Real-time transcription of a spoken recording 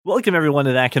Welcome, everyone,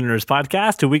 to That Kind of Nerds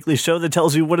Podcast, a weekly show that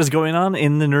tells you what is going on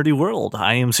in the nerdy world.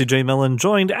 I am CJ Millen,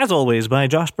 joined, as always, by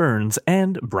Josh Burns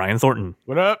and Brian Thornton.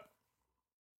 What up?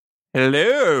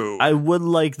 Hello. I would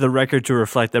like the record to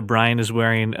reflect that Brian is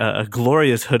wearing a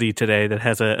glorious hoodie today that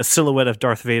has a silhouette of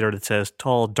Darth Vader that says,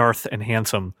 Tall, Darth, and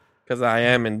Handsome. Because I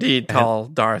am indeed tall,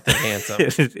 Darth, and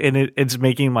handsome. And it's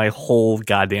making my whole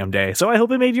goddamn day. So I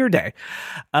hope it made your day.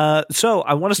 So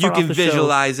I want to start off the show. You can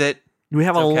visualize it. We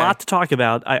have a lot to talk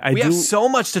about. We have so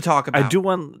much to talk about.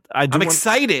 I'm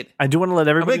excited. I do want to let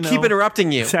everybody know. I'm going to keep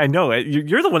interrupting you. I know it.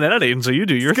 You're the one editing, so you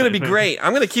do your thing. It's going to be great.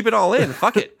 I'm going to keep it all in.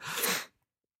 Fuck it.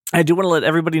 I do want to let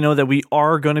everybody know that we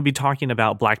are going to be talking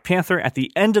about Black Panther at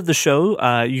the end of the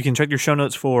show. You can check your show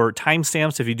notes for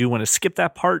timestamps if you do want to skip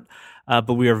that part.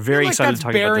 But we are very excited to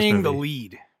talk about this movie. Burying the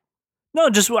lead. No,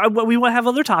 just we want to have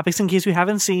other topics in case you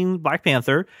haven't seen Black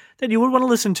Panther that you would want to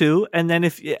listen to. And then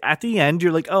if at the end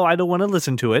you're like, oh, I don't want to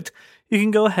listen to it, you can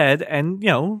go ahead and,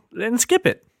 and skip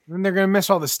it. Then they're going to miss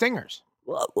all the stingers.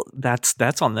 Well,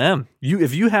 that's on them.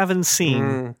 If you haven't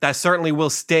seen... that certainly will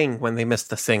sting when they miss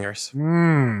the singers.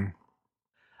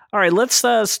 All right, let's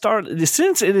start.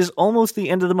 Since it is almost the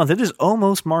end of the month, it is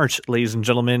almost March, ladies and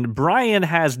gentlemen. Brian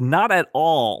has not at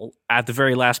all, at the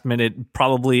very last minute,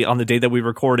 probably on the day that we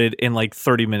recorded in like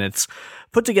 30 minutes,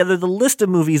 put together the list of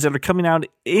movies that are coming out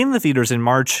in the theaters in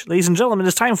March. Ladies and gentlemen,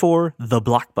 it's time for The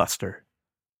Blockbuster.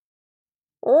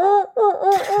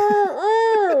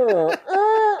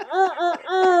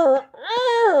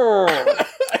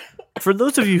 For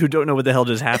those of you who don't know what the hell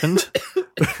just happened,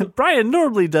 Brian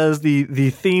normally does the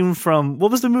theme from, what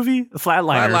was the movie?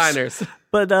 Flatliners.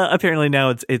 But apparently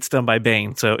now it's done by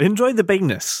Bane. So enjoy the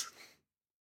Baneness.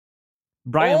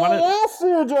 Brian, yes,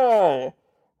 CJ!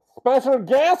 Special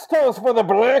guest host for the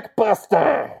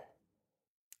Blockbuster!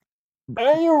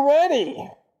 Are you ready?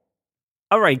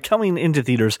 All right, coming into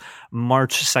theaters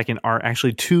March 2nd are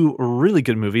actually two really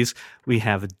good movies. We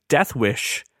have Death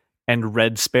Wish and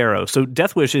Red Sparrow. So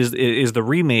Death Wish is the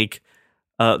remake,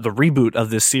 the reboot of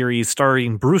this series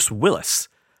starring Bruce Willis.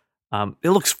 It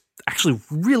looks actually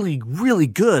really, really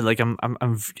good. Like I'm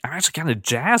actually kind of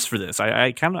jazzed for this.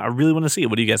 I really want to see it.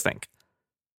 What do you guys think?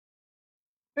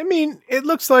 I mean, it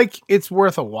looks like it's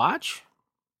worth a watch.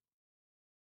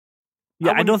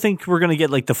 Yeah, I don't think we're gonna get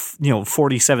like the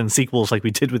 47 sequels like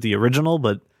we did with the original,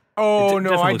 but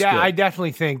I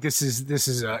definitely think this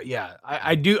is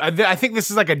I do. I think this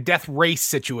is like a death race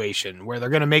situation where they're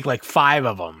gonna make like 5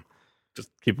 of them. Just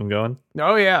keep them going.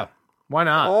 Oh yeah, why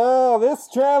not? Oh, this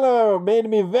trailer made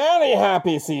me very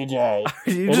happy, CJ.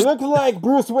 It looks like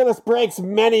Bruce Willis breaks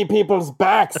many people's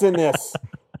backs in this.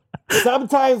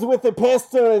 Sometimes with a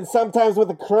pistol and sometimes with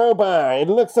a crowbar. It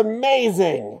looks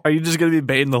amazing. Are you just going to be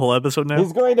baiting the whole episode now?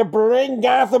 He's going to bring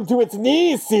Gotham to its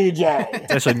knees, CJ.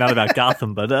 It's actually not about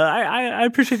Gotham, but I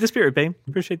appreciate the spirit, Bane.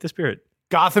 Appreciate the spirit.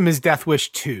 Gotham is Death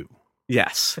Wish 2.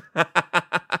 Yes.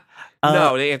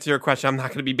 No, to answer your question, I'm not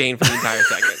going to be Bane for the entire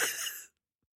segment.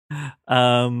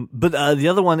 But the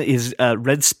other one is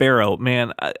Red Sparrow.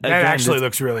 Man, that actually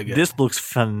looks really good. This looks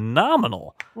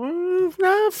phenomenal.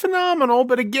 Not phenomenal,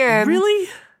 but again, really,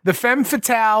 the femme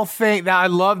fatale thing. I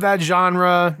love that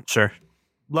genre. Sure,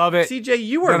 love it. CJ,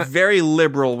 you are very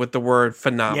liberal with the word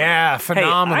phenomenal. Yeah,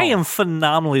 phenomenal. Hey, I am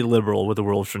phenomenally liberal with the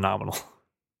word phenomenal.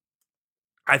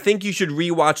 I think you should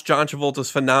rewatch John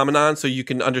Travolta's Phenomenon so you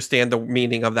can understand the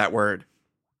meaning of that word.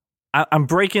 I'm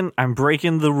breaking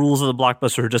the rules of the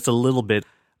Blockbuster just a little bit.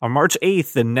 On March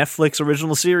 8th, the Netflix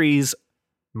original series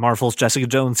Marvel's Jessica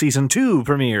Jones Season 2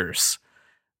 premieres.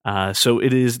 So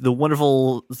it is the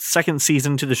wonderful second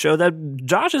season to the show that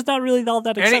Josh is not really all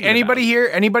that excited Anybody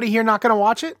here not going to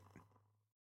watch it?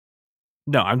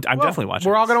 No, I'm definitely watching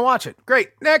We're all going to watch it.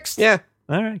 Great. Next. Yeah.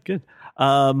 All right, good.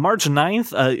 March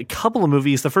 9th, a couple of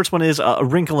movies. The first one is A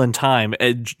Wrinkle in Time.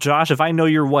 Josh, if I know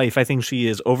your wife, I think she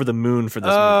is over the moon for this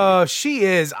movie. Oh, she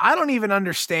is. I don't even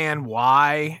understand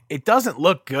why. It doesn't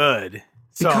look good.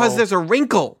 Because there's a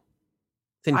wrinkle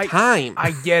in time.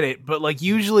 I get it, but like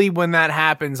usually when that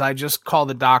happens, I just call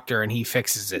the doctor and he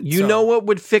fixes it. You know what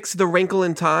would fix the wrinkle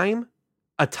in time?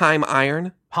 A time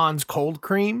iron. Pond's cold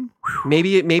cream?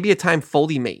 Maybe a time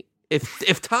foldy mate.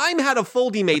 If time had a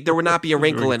foldy mate, there would not be a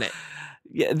wrinkle in it.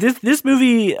 Yeah, this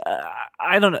movie,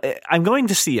 I don't know. I'm going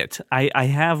to see it. I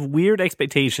have weird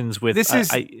expectations with this.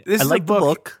 I like the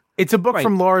book. It's a book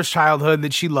from Laura's childhood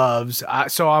that she loves.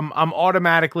 So I'm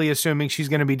automatically assuming she's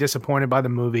going to be disappointed by the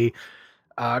movie.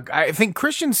 I think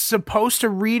Christian's supposed to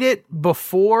read it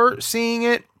before seeing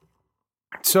it.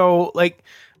 So like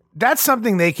that's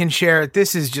something they can share.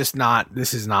 This is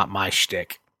not my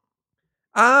shtick.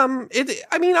 I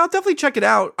mean, I'll definitely check it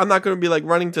out. I'm not going to be like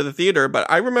running to the theater, but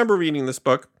I remember reading this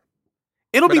book.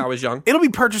 when I was young. It'll be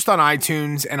purchased on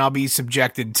iTunes, and I'll be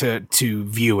subjected to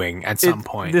viewing at some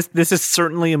point. This is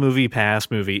certainly a Movie Pass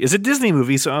movie. It's a Disney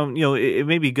movie, so it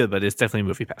may be good, but it's definitely a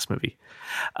Movie Pass movie.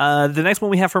 The next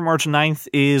one we have for March 9th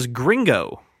is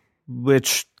Gringo,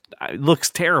 which looks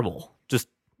terrible. Just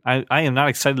I am not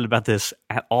excited about this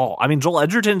at all. I mean, Joel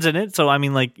Edgerton's in it, so I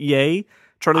mean, like, yay.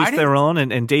 Charlize Theron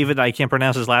and David, I can't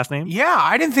pronounce his last name. Yeah,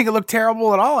 I didn't think it looked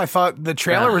terrible at all. I thought the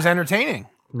trailer was entertaining.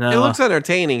 No. It looks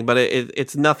entertaining, but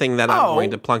it's nothing that I'm going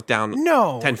to plunk down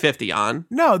 $10.50 on.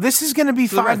 No, this is going to be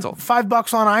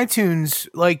 $5 on iTunes,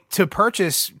 like, to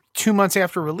purchase 2 months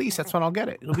after release. That's when I'll get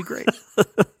it. It'll be great.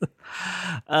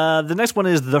 The next one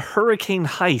is The Hurricane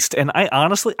Heist, and I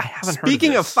honestly haven't heard of this.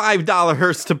 Speaking of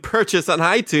 $5 to purchase on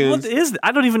iTunes, what is?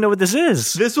 I don't even know what this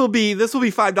is. This will be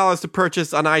 $5 to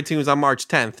purchase on iTunes on March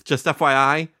 10th. Just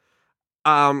FYI.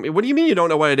 What do you mean you don't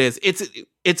know what it is? It's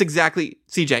exactly,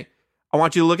 CJ. I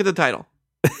want you to look at the title.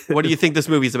 What do you think this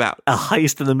movie's about? A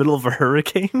heist in the middle of a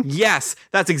hurricane? Yes,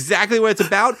 that's exactly what it's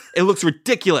about. It looks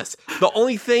ridiculous. The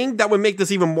only thing that would make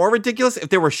this even more ridiculous if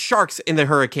there were sharks in the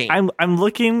hurricane. I'm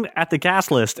looking at the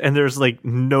cast list, and there's like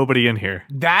nobody in here.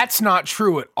 That's not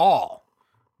true at all.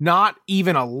 Not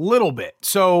even a little bit.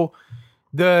 So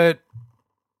the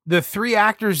three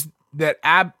actors that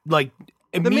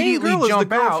immediately the main girl jump is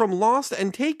the girl out from Lost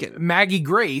and Taken. Maggie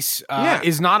Grace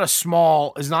is not a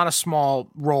small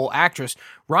role actress.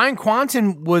 Ryan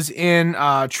Kwanten was in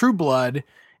True Blood,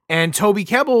 and Toby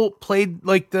Kebbell played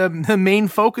like the main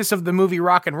focus of the movie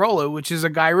Rock and Rolla, which is a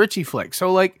Guy Ritchie flick.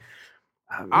 So like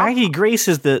Maggie Grace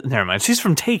is never mind. She's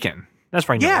from Taken. That's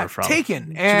where I know her from.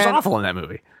 Taken. She was awful in that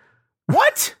movie.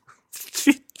 What?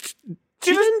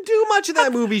 She didn't do much in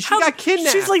that movie. She got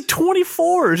kidnapped. She's like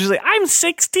 24. She's like, I'm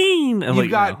 16. I'm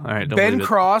You've got Ben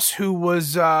Cross, who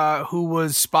was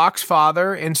Spock's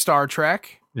father in Star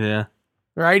Trek. Yeah.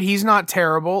 Right? He's not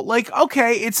terrible. Like,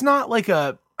 okay, it's not like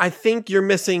a... I think you're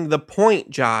missing the point,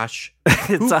 Josh.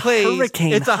 It's a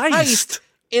hurricane. It's a heist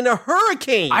in a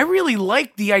hurricane. I really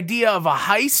like the idea of a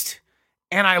heist,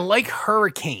 and I like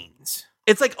hurricanes.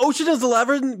 It's like Ocean's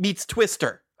 11 meets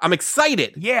Twister. I'm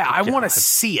excited. Yeah, I want to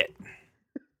see it.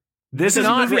 This is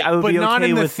a movie I would be not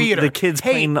okay in the with theater. the kids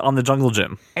playing on the jungle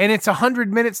gym. And it's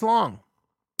 100 minutes long.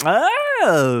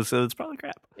 Oh, so it's probably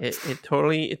crap. It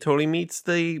totally meets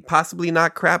the possibly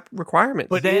not crap requirement.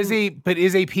 But is a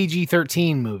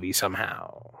PG-13 movie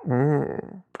somehow.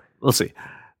 We'll see.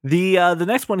 The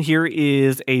next one here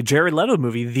is a Jared Leto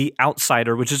movie, The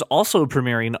Outsider, which is also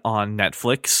premiering on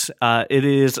Netflix. It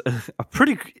is a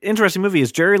pretty interesting movie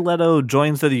as Jared Leto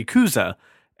joins the Yakuza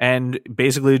and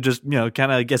basically just,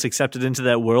 kind of gets accepted into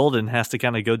that world and has to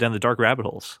kind of go down the dark rabbit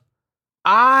holes.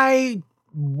 I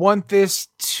want this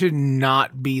to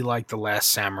not be like The Last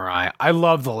Samurai. I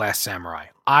love The Last Samurai.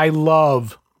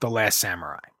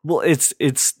 Well, it's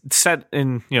set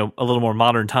in, a little more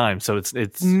modern time, so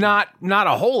it's not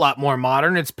a whole lot more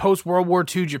modern. It's post World War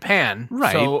II Japan.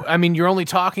 Right. So, I mean, you're only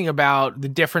talking about the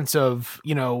difference of,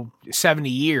 70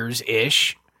 years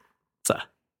ish.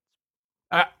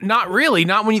 Not really.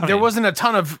 Not when there wasn't a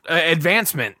ton of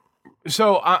advancement.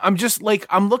 So I'm just like,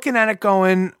 I'm looking at it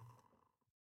going,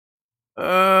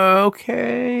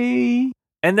 okay.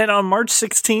 And then on March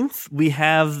 16th, we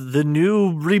have the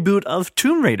new reboot of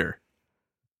Tomb Raider.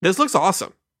 This looks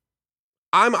awesome.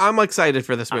 I'm excited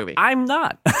for this movie. I'm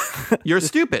not. You're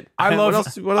stupid. I love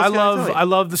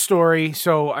I the story.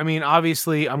 So I mean,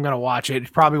 obviously, I'm gonna watch it.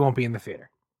 It probably won't be in the theater.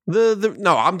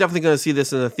 No, I'm definitely going to see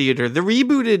this in the theater. The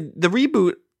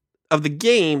reboot of the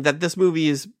game that this movie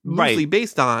is loosely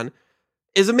based on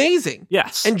is amazing.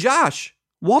 Yes. And Josh,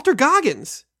 Walter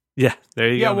Goggins. Yeah, there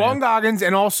you go. Yeah, Walton Goggins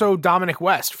and also Dominic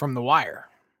West from The Wire.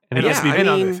 And he gets to be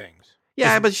other things.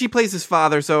 Yeah, but she plays his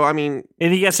father, so I mean,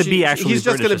 and he gets to be actually. He's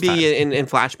just going to be in in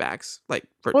flashbacks, like.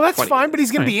 Well, that's fine, minutes. but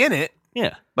he's going to be in it.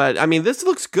 Yeah, but I mean, this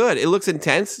looks good. It looks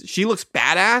intense. She looks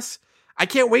badass. I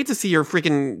can't wait to see her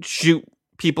freaking shoot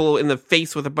people in the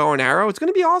face with a bow and arrow. It's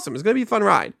going to be awesome. It's going to be a fun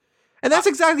ride. And that's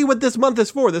exactly what this month is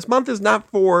for. This month is not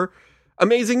for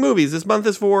amazing movies. This month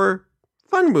is for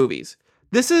fun movies.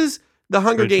 This is The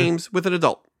Hunger Games with an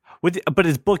adult. But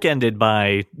it's bookended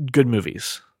by good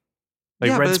movies.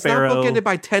 Like Red Sparrow. It's not bookended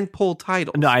by tentpole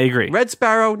titles. No, I agree. Red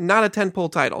Sparrow, not a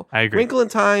tentpole title. I agree. Wrinkle in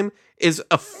Time is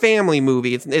a family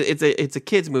movie. It's a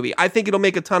kids movie. I think it'll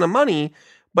make a ton of money,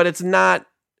 but it's not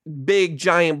big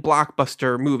giant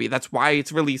blockbuster movie. That's why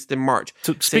it's released in March.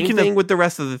 So Same thing with the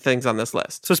rest of the things on this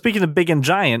list. So speaking of big and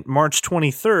giant, March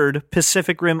 23rd,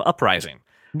 Pacific Rim Uprising.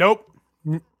 Nope.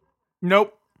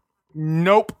 No?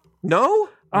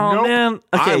 Oh man!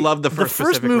 Okay, I love the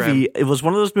first movie. Rim. It was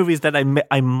one of those movies that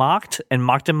I mocked and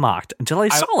mocked and mocked until I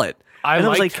saw it. I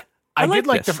was like, I did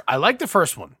like this. I like the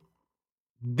first one.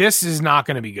 This is not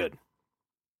going to be good.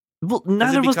 Well, Is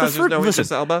neither it was the because there's first. no Listen,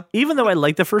 Idris Elba? even though I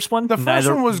liked the first one, The first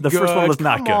one was the first one good. was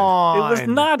not Come good. It was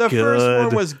on. not The good. first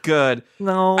one was good.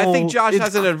 No, I think Josh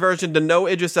it's- has an aversion to no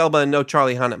Idris Elba and no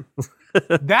Charlie Hunnam.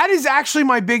 That is actually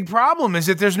my big problem. Is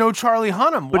that there's no Charlie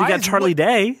Hunnam. But Why he got is- Charlie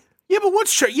Day. Yeah, but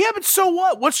but so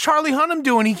what? What's Charlie Hunnam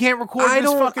doing? He can't record this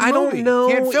fucking movie. I don't know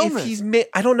Can't film if this.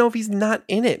 I don't know if he's not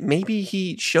in it. Maybe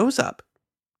he shows up.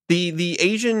 The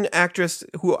Asian actress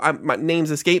who my name's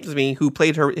escapes me, who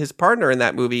played his partner in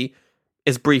that movie,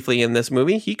 is briefly in this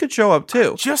movie. He could show up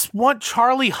too. Just want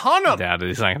Charlie Hunnam. Yeah,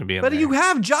 he's not going to be in But there. you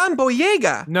have John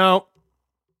Boyega. No.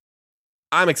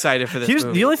 I'm excited for this Here's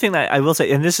movie. the only thing that I will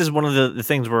say, and this is one of the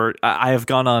things where I have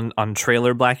gone on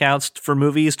trailer blackouts for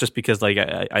movies just because like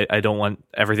I don't want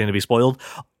everything to be spoiled.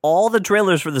 All the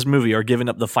trailers for this movie are giving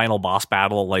up the final boss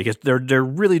battle. Like they're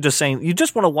really just saying you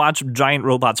just want to watch giant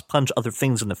robots punch other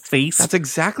things in the face. That's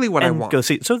exactly what I and want. go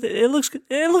see. So it looks good.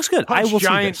 I will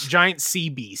giant see this. giant sea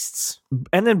beasts.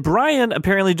 And then Brian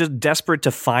apparently just desperate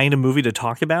to find a movie to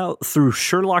talk about through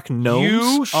Sherlock Gnomes. You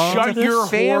on shut this. your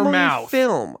family whore mouth.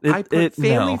 film. I put It-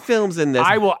 family no. films in this.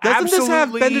 I will Doesn't this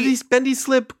have absolutely- bendy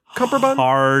slip cummerbund?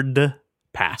 Hard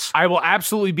pass. I will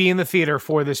absolutely be in the theater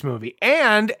for this movie.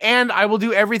 And I will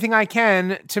do everything I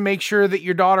can to make sure that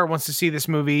your daughter wants to see this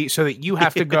movie so that you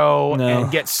have to go No.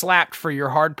 and get slapped for your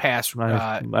hard pass.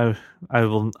 Revision.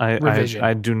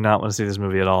 I do not want to see this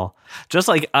movie at all. Just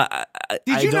like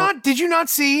Did you not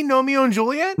see Romeo and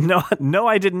Juliet? No,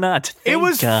 I did not. It Thank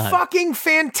was God. fucking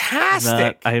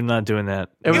fantastic. I am not doing that.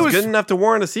 It was was- good enough to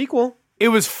warrant a sequel. It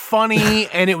was funny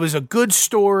and it was a good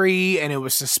story and it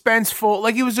was suspenseful.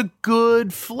 Like it was a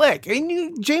good flick.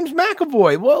 And James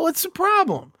McAvoy, well, what's the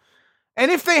problem?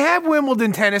 And if they have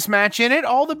Wimbledon tennis match in it,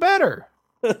 all the better.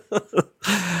 All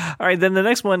right, then the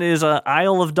next one is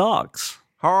Isle of Dogs.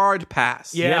 Hard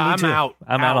pass. Yeah, me I'm too. out.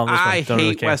 I'm out on this one. I Don't really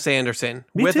hate care. Wes Anderson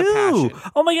Me with too. a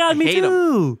passion. Oh my God, I me hate him.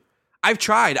 too. I've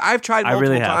tried I multiple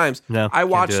really have. times. No, I can't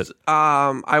do watched it.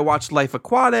 I watched Life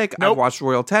Aquatic, I Nope. watched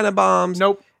Royal Tenenbaums.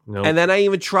 Nope. No. And then I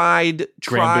even tried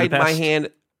my Budapest? hand.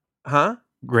 Huh?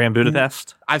 Grand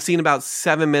Budapest. I've seen about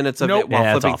 7 minutes of Nope. it while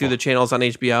Yeah, it's flipping through awful. the channels on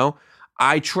HBO.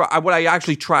 What I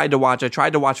actually tried to watch, I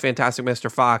tried to watch Fantastic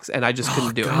Mr. Fox, and I just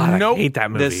couldn't do God, it. Nope. I hate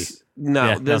that movie. This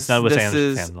Yeah, this not Wes this Anderson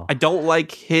is fan, though. I don't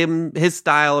like his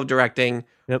style of directing.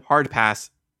 Yep. Hard pass.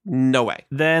 No way.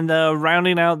 Then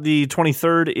rounding out the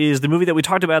 23rd is the movie that we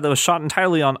talked about that was shot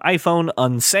entirely on iPhone,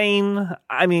 Unsane.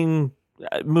 I mean,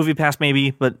 movie pass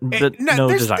maybe, but no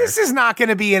desire. This is not going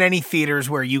to be in any theaters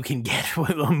where you can get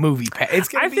a movie pass. It's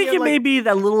gonna I be think in, it may be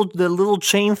the little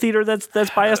chain theater that's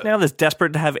by us now that's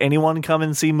desperate to have anyone come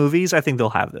and see movies. I think they'll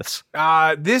have this.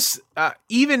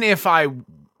 Even if I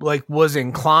was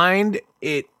inclined,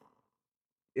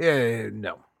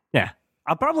 no. Yeah,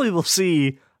 I probably will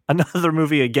see another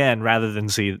movie again rather than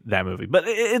see that movie. But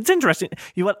it's interesting.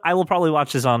 You know what? I will probably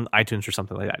watch this on iTunes or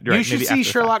something like that. You're You right, should maybe see after the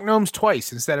fact. Sherlock Gnomes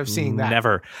twice instead of seeing that.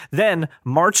 Never. Then,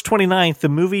 March 29th, the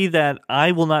movie that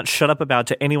I will not shut up about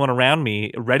to anyone around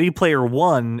me, Ready Player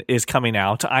One, is coming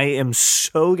out. I am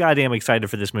so goddamn excited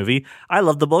for this movie. I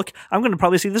love the book. I'm going to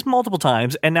probably see this multiple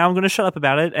times, and now I'm going to shut up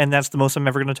about it, and that's the most I'm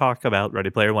ever going to talk about Ready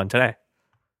Player One today.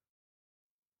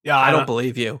 Yeah, I don't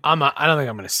believe you. I don't think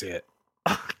I'm going to see it.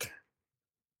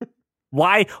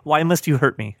 Why must you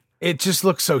hurt me? It just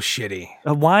looks so shitty.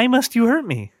 Why must you hurt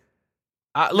me?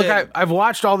 Look, Yeah. I've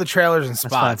watched all the trailers and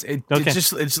spots. fine. It Okay.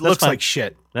 looks fine. like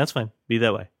shit. That's fine. Be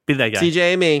that way. Be that guy.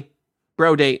 CJ and me,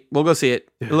 bro date. We'll go see it.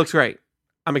 It looks great.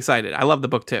 I'm excited. I love the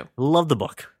book too. Love the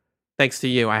book. Thanks to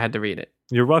you, I had to read it.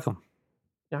 You're welcome.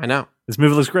 I know. This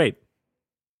movie looks great.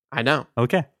 I know.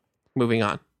 Okay. Moving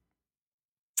on.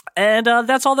 And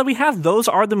that's all that we have. Those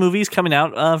are the movies coming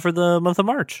out for the month of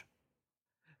March.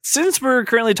 Since we're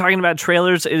currently talking about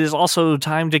trailers, it is also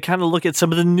time to kind of look at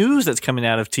some of the news that's coming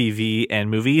out of TV and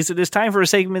movies. It is time for a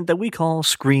segment that we call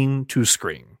Screen to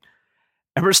Screen.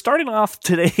 And we're starting off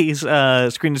today's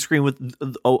Screen to Screen with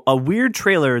a weird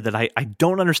trailer that I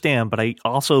don't understand, but I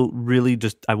also really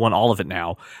I want all of it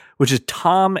now, which is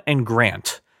Tom and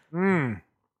Grant.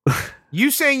 You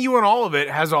saying you want all of it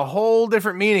has a whole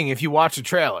different meaning if you watch the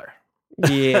trailer.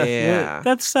 Yeah.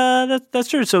 That's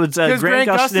true. So it's Because Grant Grant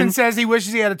Gustin. Gustin says he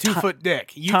wishes he had a 2-foot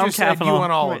dick. You Tom just said you Cavanaugh.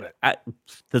 want all of it.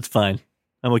 That's fine.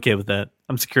 I'm okay with that.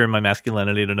 I'm secure in my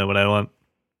masculinity to know what I want.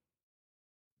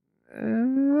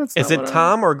 Is it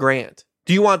Tom or Grant?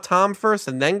 Do you want Tom first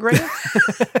and then Grant?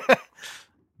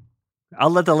 I'll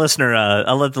let the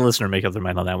listener make up their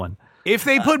mind on that one. If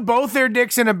they put both their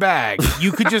dicks in a bag,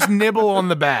 you could just nibble on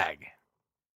the bag.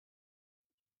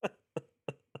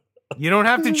 You don't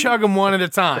have to chug them one at a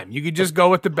time. You could just go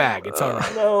with the bag. It's all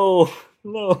right.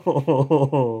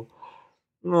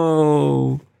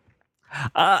 No.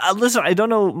 Listen, I don't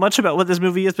know much about what this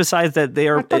movie is besides that they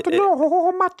are. I don't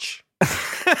know much.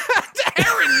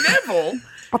 Aaron Neville?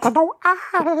 But I know I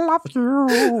love you.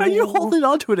 Are you holding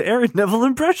on to an Aaron Neville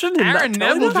impression? Aaron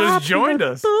Neville just joined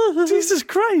us. Jesus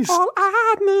Christ. All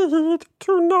I need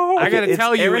to know. I got to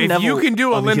tell you, Aaron if Neville you can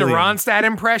do a on Linda Helium. Ronstadt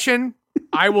impression,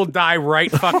 I will die right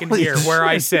fucking Holy here where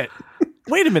I shit. sit.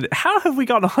 Wait a minute. How have we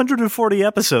got 140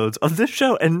 episodes of this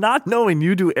show and not knowing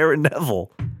you do Aaron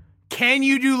Neville? Can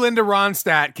you do Linda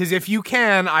Ronstadt? Because if you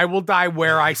can, I will die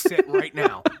where I sit right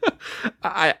now.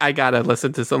 I gotta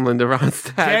listen to some Linda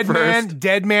Ronstadt first.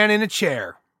 Dead man in a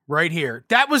chair, right here.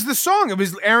 That was the song. It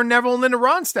was Aaron Neville and Linda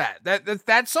Ronstadt.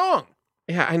 That song.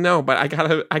 Yeah, I know, but I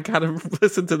gotta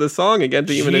listen to the song again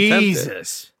to even attempt it.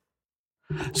 Jesus.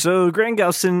 So Grant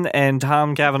Gustin and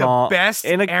Tom Cavanaugh. The best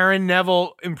Aaron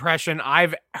Neville impression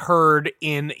I've heard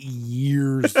in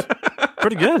years.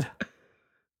 Pretty good.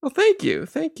 Well, thank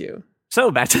you.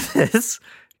 So back to this.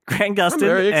 Grant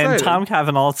Gustin and Tom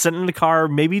Cavanaugh sitting in the car,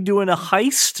 maybe doing a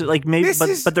heist, like maybe,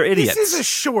 but they're idiots. This is a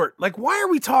short. Like, why are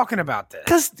we talking about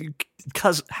this?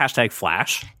 Because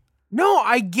 #Flash. No,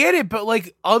 I get it, but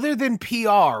like, other than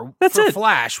PR That's for it.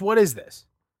 Flash, what is this?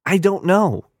 I don't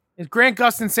know. Is Grant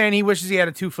Gustin saying he wishes he had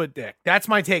a 2-foot dick? That's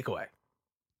my takeaway.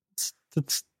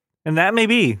 And that may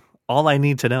be all I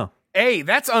need to know. A,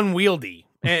 that's unwieldy.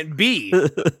 And B,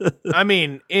 I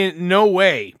mean, in no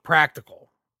way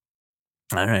practical.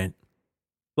 All right.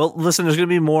 Well, listen, there's going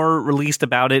to be more released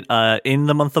about it in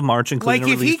the month of March, including Like,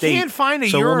 a if release he date. can't find a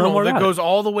So we'll know urinal more that about goes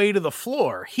all the way to the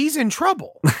floor, he's in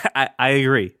trouble. I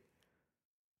agree.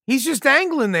 He's just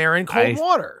dangling there in cold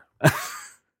water.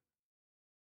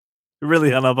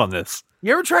 Really hung up on this.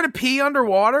 You ever try to pee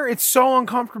underwater? It's so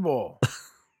uncomfortable.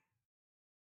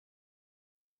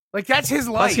 Like, that's his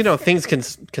life. Plus, things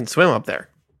can swim up there.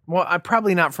 Well,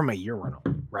 probably not from a urinal,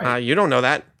 right? You don't know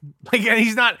that. Like,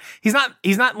 he's not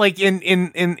like in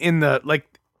the, like,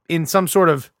 in some sort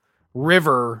of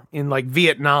river in like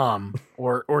Vietnam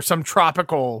or some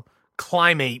tropical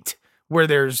climate where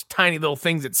there's tiny little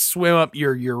things that swim up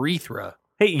your urethra.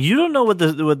 Hey, you don't know what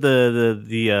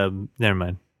the never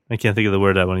mind. I can't think of the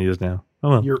word I want to use now.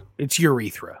 Oh well. It's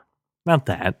urethra. Not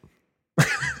that.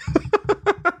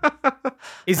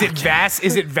 Is it vas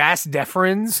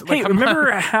deferens? Hey,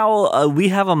 remember how we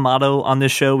have a motto on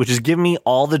this show, which is give me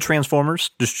all the Transformers?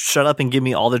 Just shut up and give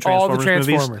me all the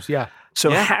Transformers movies. Yeah.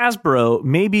 So Hasbro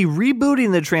may be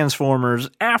rebooting the Transformers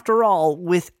after all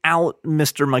without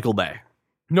Mr. Michael Bay.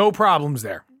 No problems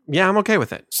there. Yeah, I'm okay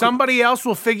with it. Somebody else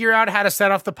will figure out how to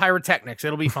set off the pyrotechnics.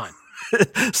 It'll be fine.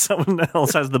 Someone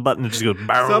else has the button that just goes.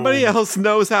 Bow. Somebody else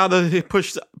knows how to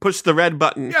push the red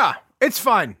button. Yeah, it's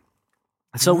fine.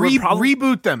 So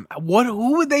reboot them.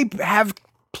 Who would they have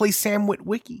play Sam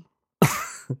Witwicky?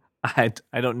 I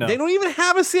don't know. They don't even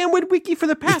have a Sam Witwicky for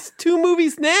the past 2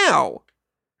 movies now.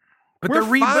 But We're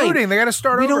they're rebooting. fine. They got to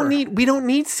start over. We don't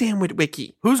need Sam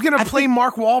Witwicky. Who's going to play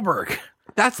Mark Wahlberg?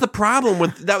 That's the problem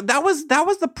with that. That was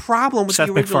the problem with Seth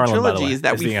the original MacFarlane, by the trilogy way, is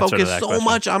that is we the answer to focus that so question.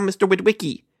 much on Mr.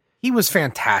 Witwicky. He was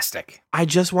fantastic. I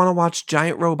just want to watch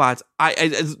giant robots.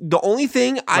 The only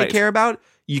thing I care about,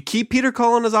 you keep Peter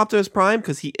Cullen as Optimus Prime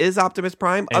because he is Optimus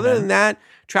Prime. Amen. Other than that,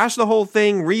 trash the whole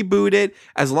thing, reboot it.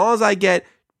 As long as I get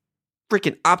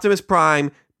freaking Optimus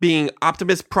Prime being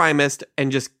Optimus Primist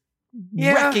and just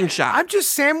wrecking shop. I'm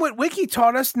just Sam Witwicky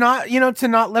taught us not to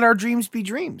not let our dreams be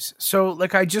dreams. So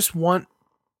like I just want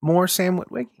more Sam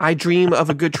Witwicky. I dream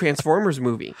of a good Transformers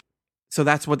movie. So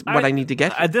that's what I need to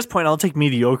get. At this point, I'll take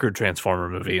mediocre Transformer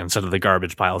movie instead of the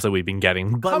garbage piles that we've been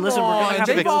getting. But Come listen, we're on, gonna have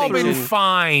they've all been Extinction.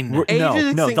 fine. Age of The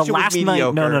Extinction last was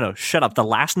night. mediocre. No. Shut up. The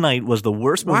last night was the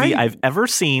worst movie I've ever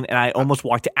seen, and I almost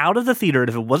walked out of the theater. And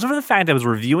if it wasn't for the fact I was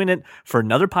reviewing it for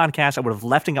another podcast, I would have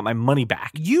left and got my money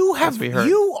back. You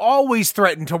always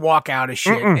threaten to walk out of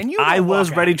shit, and I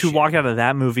was ready to walk. walk out of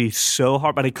that movie so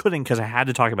hard, but I couldn't because I had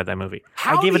to talk about that movie.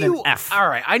 I gave it an F. All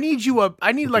right, I need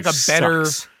like a better.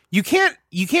 Sucks. You can't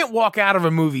walk out of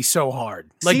a movie so hard.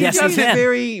 Like CJ yes, you is can.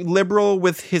 very liberal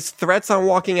with his threats on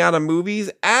walking out of movies,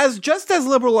 just as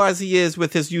liberal as he is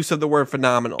with his use of the word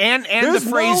phenomenal. and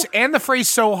the phrase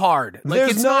so hard. Like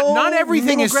There's it's not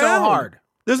everything middle is so ground. hard.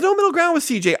 There's no middle ground with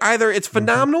CJ. Either it's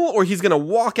phenomenal or he's going to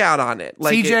walk out on it.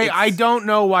 Like CJ, I don't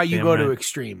know why you Damn go to right.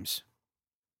 extremes.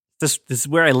 This is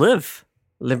where I live.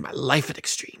 live my life at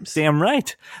extremes. Damn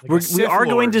right. Like a We Sith are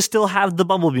going Lord. to still have the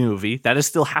Bumblebee movie. That is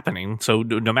still happening. So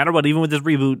no matter what, even with this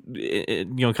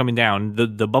reboot, coming down,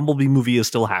 the Bumblebee movie is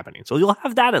still happening. So you'll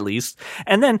have that at least.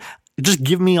 And then just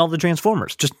give me all the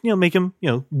Transformers. Just, make them,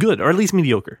 good or at least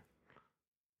mediocre.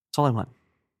 That's all I want.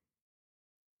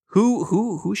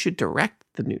 Who should direct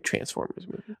the new Transformers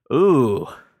movie? Ooh.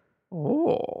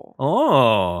 Oh.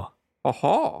 Oh.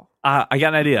 Aha. I got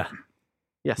an idea.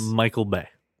 Yes. Michael Bay.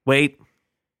 Wait.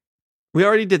 We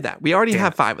already did that. We already Damn.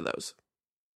 have 5 of those.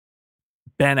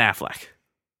 Ben Affleck.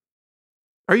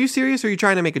 Are you serious or are you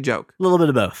trying to make a joke? A little bit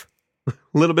of both. A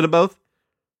little bit of both?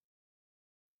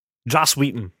 Joss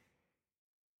Whedon.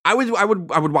 I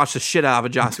would watch the shit out of a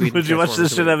Joss Whedon. Would you watch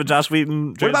this shit out of a Joss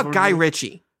Whedon? What about Guy Transformers?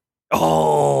 Ritchie?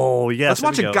 Oh, yes.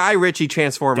 Let's watch a Guy Ritchie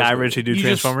Transformers. Guy movie. Ritchie do You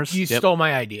Transformers? You Yep. stole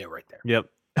my idea right there. Yep,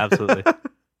 absolutely.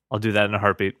 I'll do that in a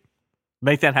heartbeat.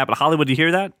 Make that happen. Hollywood, you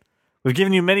hear that? We've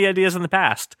given you many ideas in the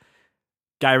past.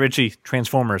 Guy Ritchie,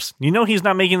 Transformers. You know he's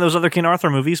not making those other King Arthur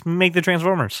movies. Make the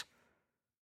Transformers.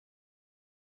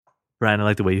 Brian, I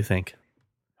like the way you think.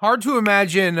 Hard to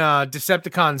imagine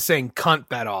Decepticons saying cunt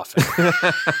that often.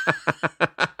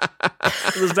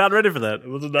 I was not ready for that. It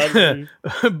was not ready.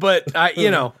 But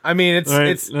I mean, it's Right.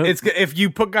 it's if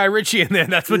you put Guy Ritchie in there,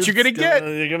 that's what you're gonna get.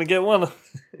 You're gonna get one.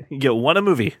 You get one a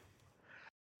movie.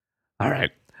 All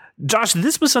right, Josh.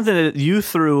 This was something that you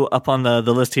threw up on the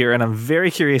list here, and I'm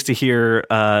very curious to hear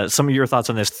some of your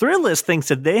thoughts on this. Thrillist thinks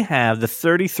that they have the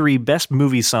 33 best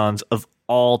movie songs of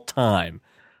all time.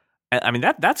 I mean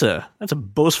that's a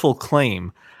boastful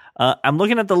claim. I'm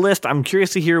looking at the list. I'm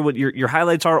curious to hear what your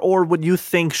highlights are, or what you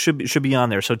think should be on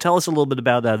there. So tell us a little bit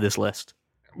about this list.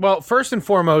 Well, first and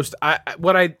foremost, I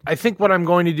think what I'm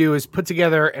going to do is put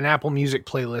together an Apple Music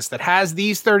playlist that has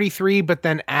these 33, but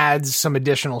then adds some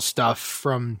additional stuff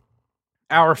from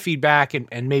our feedback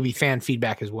and maybe fan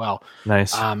feedback as well.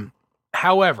 Nice.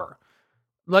 However,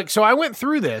 so I went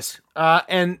through this,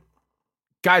 and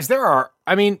guys, they're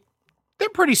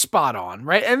pretty spot on,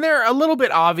 right? And they're a little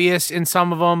bit obvious in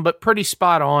some of them, but pretty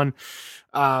spot on.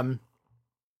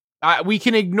 We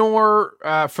can ignore,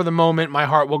 for the moment, My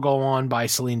Heart Will Go On by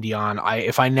Celine Dion.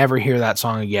 If I never hear that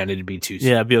song again, it'd be too soon.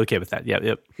 Yeah, I'd be okay with that.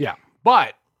 Yep. Yeah.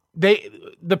 But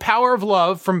the Power of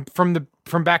Love from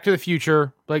Back to the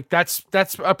Future, like that's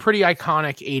a pretty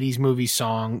iconic 80s movie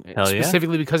song, Hell yeah.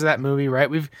 specifically because of that movie, right?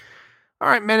 All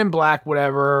right, Men in Black,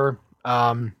 whatever.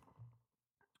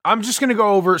 I'm just going to go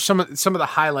over some of the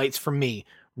highlights from me.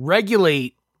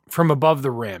 Regulate from Above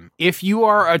the Rim. If you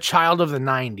are a child of the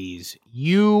 90s,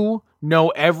 you know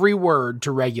every word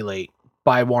to Regulate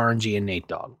by Warren G and Nate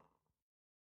Dogg.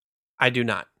 I do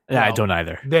not. Yeah, I Well, don't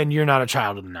either. Then you're not a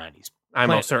child of the 90s. I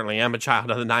most certainly am a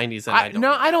child of the 90s. And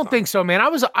I don't think so, man. I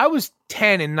was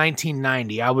 10 in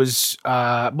 1990. I was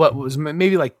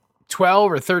maybe like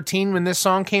 12 or 13 when this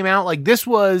song came out. Like, this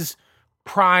was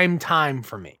prime time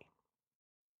for me.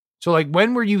 So, like,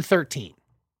 when were you 13?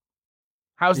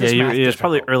 How's this math it's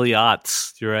probably difficult? early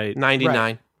aughts. You're right.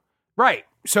 99. Right.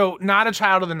 So, not a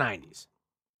child of the 90s.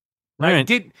 All right.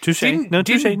 Touche.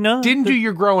 Didn't do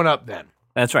your growing up then.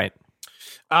 That's right.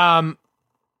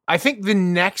 I think the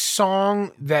next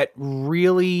song that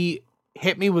really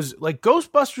hit me was like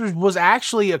Ghostbusters was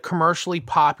actually a commercially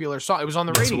popular song. It was on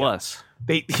the Yes, radio. it was.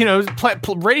 They,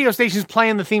 radio stations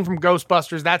playing the theme from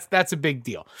Ghostbusters. That's a big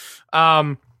deal.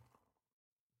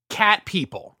 Cat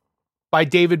People by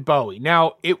David Bowie.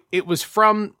 Now, it was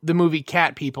from the movie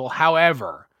Cat People.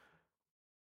 However,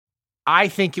 I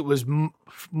think it was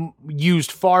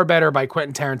used far better by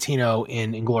Quentin Tarantino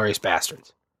in Inglourious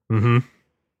Bastards. Mm-hmm.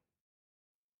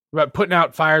 About putting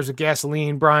out fires with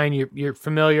gasoline, Brian, you're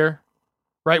familiar,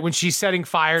 right? When she's setting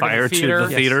fire to the theater.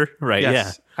 theater. Right,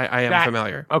 Yes, yeah. I am That-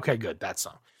 familiar. Okay, good. That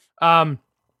song.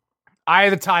 Eye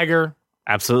of the Tiger,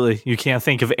 Absolutely. You can't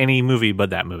think of any movie but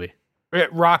that movie.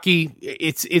 Rocky.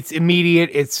 It's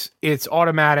immediate. It's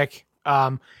automatic.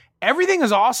 Everything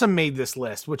is Awesome made this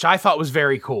list, which I thought was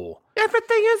very cool.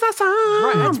 Everything is awesome.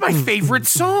 Right, that's my favorite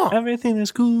song. Everything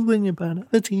is cool when you're part of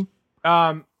the team.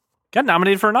 Um, Got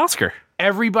nominated for an Oscar.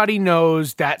 everybody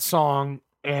knows that song,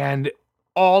 and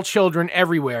all children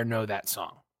everywhere know that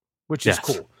song, which is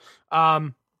Yes.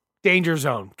 cool. Danger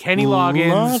Zone, Kenny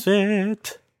Loggins. Love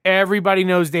it. Everybody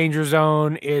knows Danger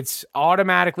Zone. It's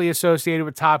automatically associated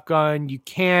with Top Gun. You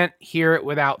can't hear it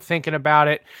without thinking about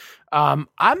it. I'm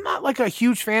not like a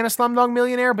huge fan of Slumdog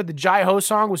Millionaire, but the Jai Ho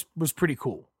song was pretty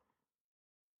cool.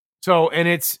 So, and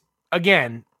it's,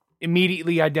 again,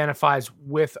 immediately identifies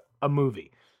with a movie.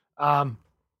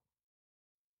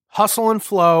 Hustle and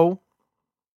Flow,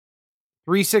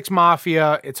 3-6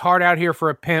 Mafia, It's Hard Out Here for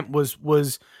a Pimp was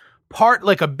part,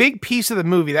 like a big piece of the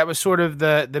movie. That was sort of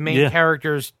the main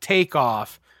character's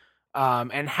takeoff,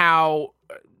 and how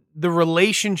the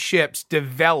relationships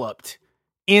developed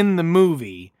in the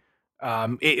movie.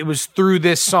 It was through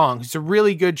this song. It's a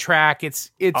really good track.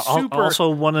 It's super. Also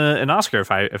won an Oscar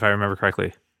if I remember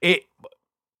correctly.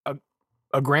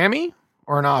 A Grammy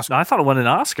or an Oscar? No, I thought it won an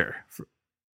Oscar.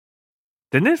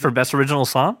 Didn't it, for Best Original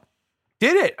Song?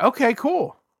 Did it? Okay,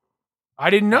 cool. I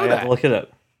didn't know I have that. to look it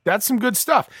up. That's some good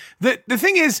stuff. The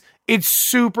thing is, it's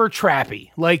super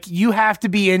trappy. Like, you have to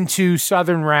be into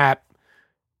Southern rap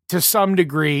to some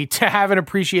degree to have an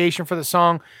appreciation for the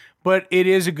song, but it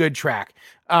is a good track.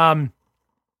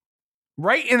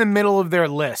 Right in the middle of their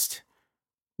list,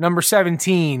 number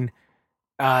 17,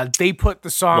 they put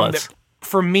the song that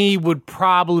for me would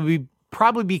probably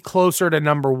be closer to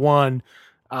number 1.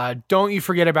 Don't You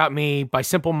Forget About Me by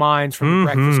Simple Minds from the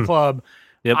Breakfast Club.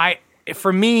 Yep.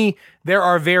 For me, there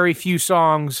are very few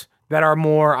songs that are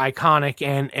more iconic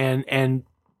and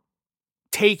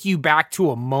take you back to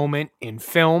a moment in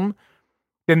film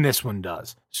than this one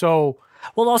does. So,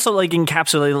 well, also like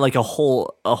encapsulated like a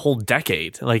whole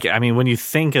decade. Like, I mean, when you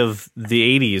think of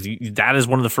the 80s, that is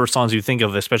one of the first songs you think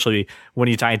of, especially when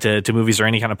you tie it to movies or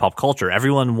any kind of pop culture.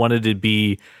 Everyone wanted to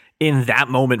be in that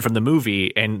moment from the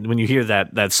movie, and when you hear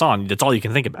that song, that's all you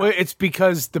can think about. Well, it's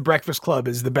because The Breakfast Club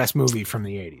is the best movie from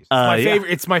the 80s.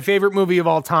 It's my favorite movie of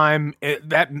all time.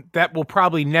 That will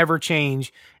probably never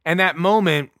change. And that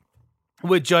moment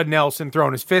with Judd Nelson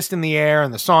throwing his fist in the air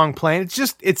and the song playing,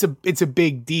 it's a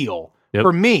big deal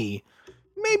for me.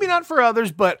 Maybe not for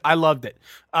others, but I loved it.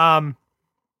 The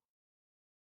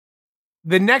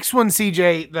next one,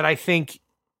 CJ, that I think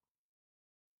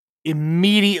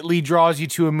immediately draws you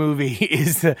to a movie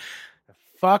is the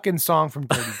fucking song from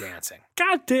Dirty Dancing.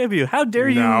 God damn you. How dare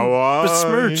you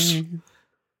besmirch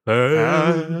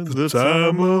the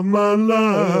time of my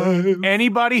life.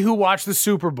 Anybody who watched the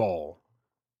Super Bowl,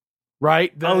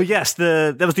 right? That was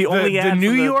the only ad the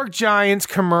New York Giants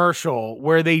commercial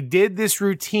where they did this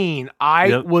routine.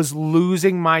 I was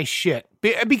losing my shit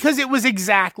because it was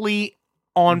exactly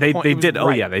on point. They did. Right. Oh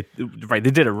yeah, they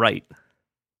did it right.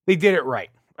 They did it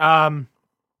right.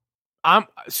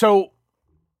 So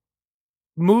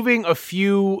moving a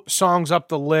few songs up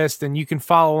the list, and you can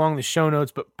follow along the show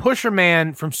notes, but Pusher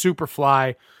Man from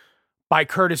Superfly by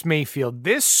Curtis Mayfield.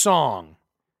 This song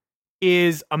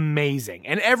is amazing.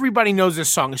 And everybody knows this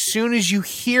song. As soon as you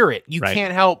hear it, you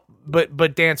can't help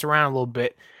but dance around a little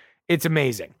bit. It's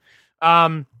amazing.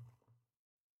 I'm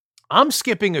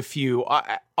skipping a few.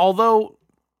 Although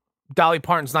Dolly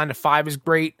Parton's 9 to 5 is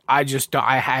great, I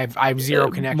have zero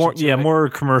connection. More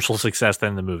commercial success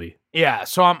than the movie. Yeah,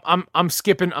 so I'm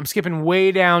skipping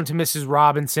way down to Mrs.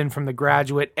 Robinson from The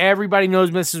Graduate. Everybody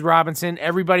knows Mrs. Robinson.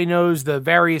 Everybody knows the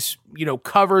various,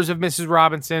 covers of Mrs.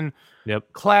 Robinson.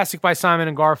 Yep. Classic by Simon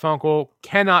and Garfunkel.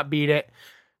 Cannot beat it.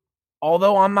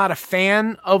 Although I'm not a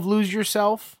fan of Lose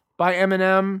Yourself by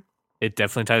Eminem. It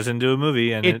definitely ties into a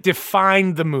movie, and it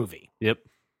defined the movie. Yep.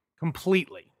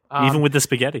 Completely. Even with the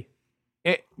spaghetti.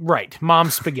 Right.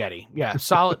 Mom's Spaghetti. Yeah.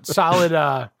 Solid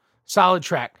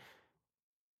track.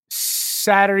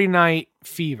 Saturday Night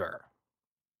Fever.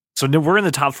 So we're in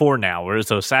the top 4 now.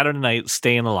 So Saturday Night,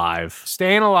 Staying Alive.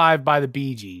 Staying Alive by the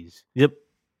Bee Gees. Yep.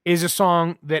 Is a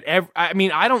song that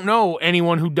I don't know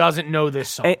anyone who doesn't know this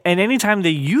song. And anytime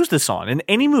they use the song in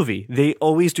any movie, they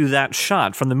always do that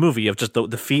shot from the movie of just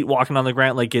the feet walking on the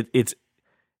ground. Like it's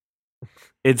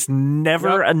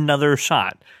never another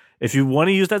shot. If you want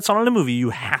to use that song in a movie, you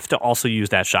have to also use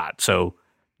that shot. So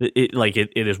it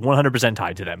is 100%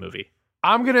 tied to that movie.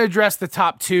 I'm going to address the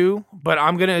top 2, but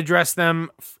I'm going to address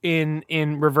them in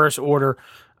reverse order.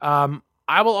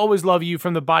 I Will Always Love You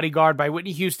from The Bodyguard by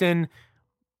Whitney Houston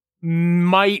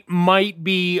might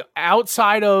be,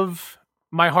 outside of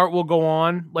My Heart Will Go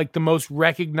On, like the most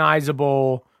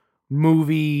recognizable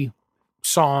movie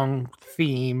song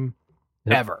theme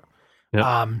ever.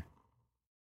 Yep.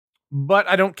 But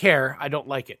I don't care. I don't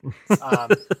like it.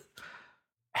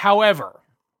 However,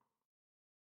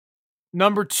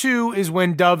 number 2 is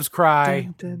When Doves Cry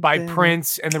by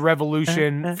Prince and the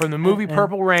Revolution from the movie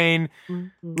Purple Rain.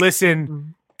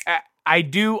 Listen, I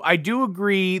do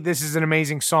agree this is an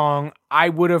amazing song. I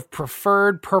would have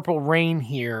preferred Purple Rain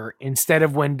here instead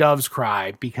of When Doves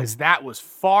Cry because that was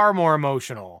far more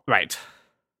emotional. Right.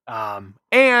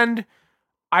 And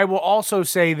I will also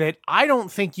say that I don't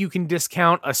think you can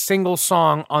discount a single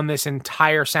song on this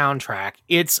entire soundtrack.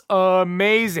 It's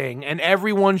amazing, and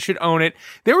everyone should own it.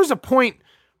 There was a point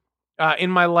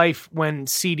in my life when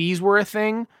CDs were a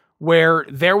thing where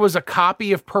there was a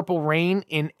copy of Purple Rain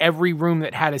in every room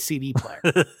that had a CD player.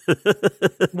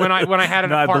 when I had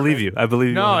an apartment. I believe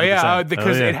you. No, 100%. Yeah,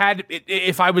 because it had.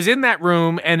 If I was in that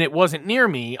room and it wasn't near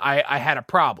me, I had a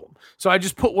problem. So I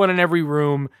just put one in every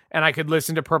room, and I could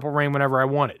listen to Purple Rain whenever I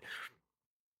wanted.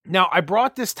 Now, I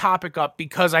brought this topic up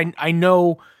because I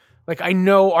know like I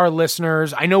know our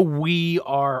listeners, I know we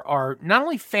are not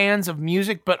only fans of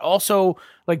music, but also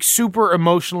like super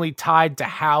emotionally tied to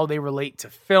how they relate to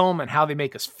film and how they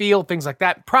make us feel, things like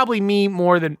that. Probably me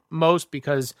more than most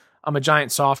because I'm a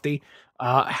giant softie.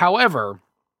 However,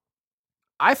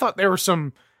 I thought there were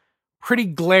some pretty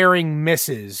glaring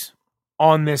misses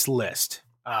on this list.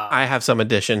 I have some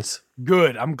additions.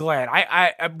 Good. I'm glad.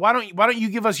 Why don't you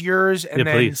give us yours and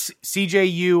then please.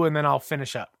 CJ you and then I'll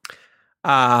finish up.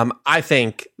 I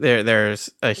think there's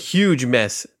a huge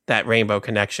miss that Rainbow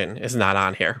Connection is not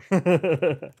on here.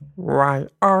 Why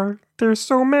are there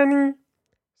so many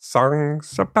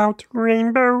songs about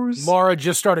rainbows? Laura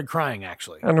just started crying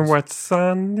actually. And what's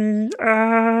on the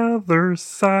other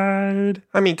side?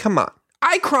 I mean, come on.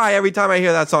 I cry every time I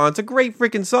hear that song. It's a great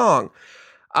freaking song.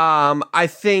 I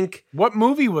think What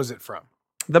movie was it from?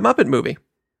 the Muppet movie,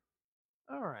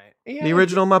 All right. Yeah, the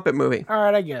original Muppet movie. All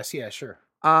right, I guess. Yeah, sure.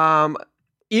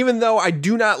 Even though I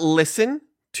do not listen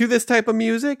to this type of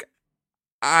music,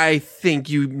 I think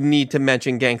you need to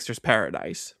mention Gangster's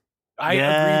Paradise. I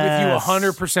agree with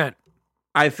you 100%.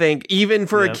 I think even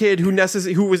for a Yep. kid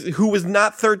who was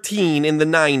not 13 in the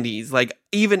 90s, like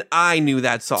even I knew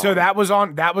that song. So that was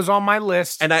on my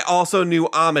list. And I also knew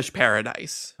Amish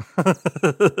Paradise,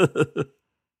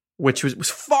 which was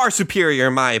far superior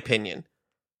in my opinion.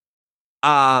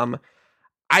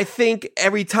 I think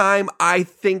every time I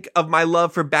think of my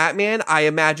love for Batman, I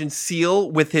imagine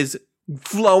Seal with his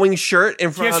flowing shirt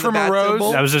in front Kiss of the from a Bat Rose.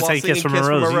 symbol I was just while saying Kiss singing from a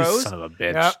Rose. You son of a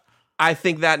bitch. Yep. I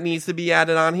think that needs to be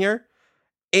added on here.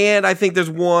 And I think there's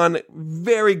one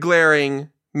very glaring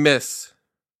miss.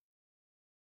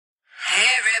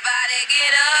 Everybody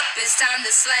get up, it's time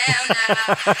to slam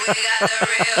now. We got the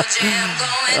real jam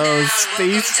going Oh, down.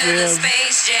 Space Welcome to the Jam.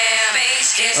 Space Jam.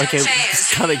 Space Jam. Okay,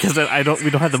 got it because we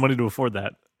don't have the money to afford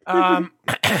that.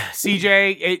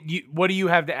 CJ, what do you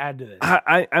have to add to this?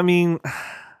 I mean,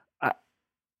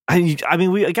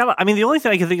 the only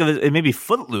thing I can think of is maybe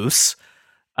Footloose.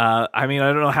 I mean,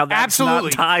 I don't know how that's Absolutely.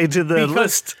 not tied to the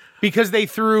list. Because they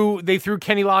threw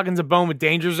Kenny Loggins a bone with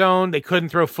Danger Zone, they couldn't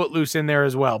throw Footloose in there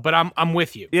as well. But I'm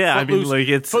with you. Yeah, Footloose, I mean,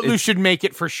 like Footloose should make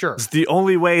it for sure. it's the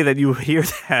only way that you hear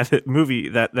that movie,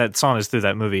 that song is through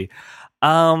that movie.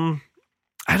 I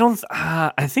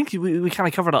think we kind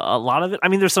of covered a lot of it. I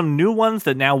mean, there's some new ones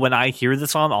that now when I hear the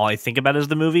song, all I think about is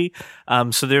the movie.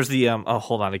 So there's the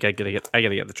hold on, I gotta get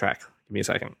the track. Give me a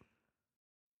second.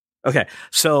 Okay,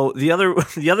 so the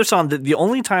other song, the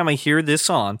only time I hear this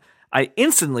song, I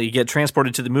instantly get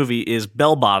transported to the movie is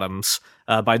Bell Bottoms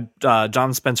by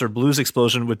John Spencer Blues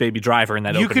Explosion with Baby Driver in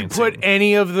that You opening could put scene.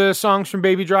 any of the songs from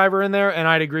Baby Driver in there, and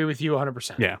I'd agree with you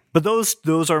 100%. Yeah, but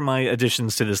those are my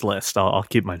additions to this list. I'll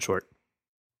keep mine short.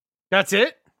 That's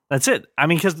it? That's it. I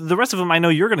mean, because the rest of them I know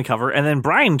you're going to cover, and then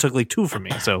Brian took like 2 from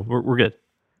me, so we're good.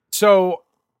 So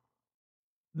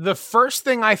the first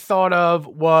thing I thought of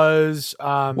was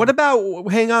What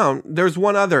about, hang on, there's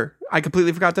one other. I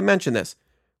completely forgot to mention this.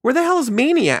 Where the hell is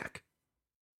Maniac?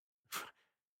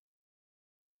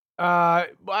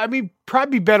 I mean,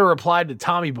 probably better applied to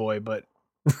Tommy Boy, but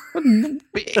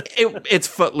It's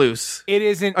Footloose. it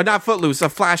isn't Or not Footloose, a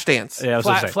Flashdance. Yeah, I was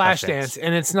gonna say, Flashdance,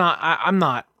 and it's not. I'm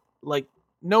not like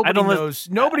nobody don't li- knows.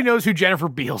 Nobody knows who Jennifer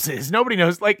Beals is. Nobody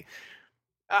knows. Like,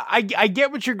 I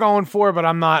get what you're going for, but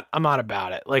I'm not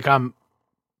about it. Like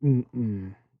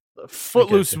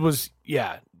Footloose was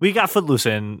We got Footloose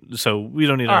in, so we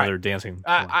don't need All right. another dancing.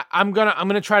 I'm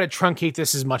gonna try to truncate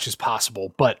this as much as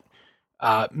possible, but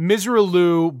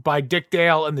Miseraloo by Dick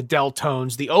Dale and the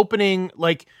Deltones, the opening,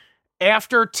 like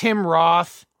after Tim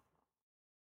Roth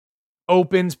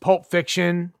opens Pulp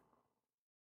Fiction,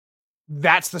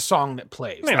 that's the song that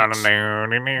plays.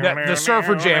 The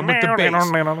Surfer Jam with the bass.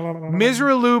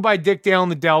 Miseraloo by Dick Dale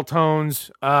and the Deltones.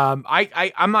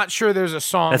 I'm not sure there's a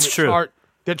song That's true.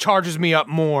 that charges me up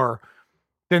more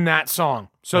than that song.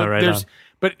 So Oh, right there's, on.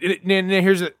 but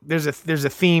there's a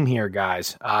theme here,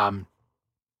 guys.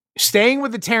 Staying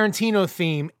with the Tarantino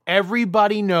theme,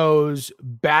 everybody knows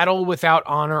Battle Without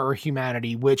Honor or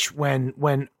Humanity, which when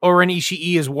Oren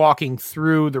Ishii is walking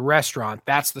through the restaurant,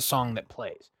 that's the song that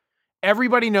plays.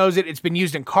 Everybody knows it. It's been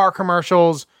used in car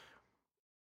commercials.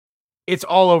 It's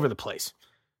all over the place.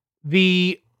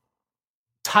 The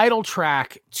title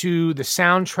track to the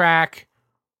soundtrack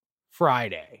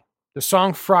Friday, the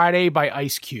song Friday by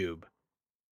Ice Cube,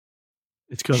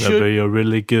 It's gonna Should- be a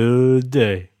really good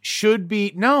day. should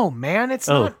be, no, man, it's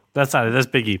Oh, not. that's not it. That's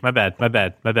Biggie. My bad.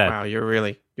 Wow, you're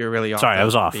really off. Sorry, I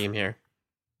was the off. Beam here.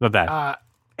 My bad.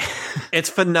 It's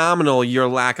phenomenal your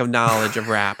lack of knowledge of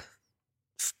rap.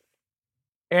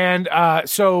 And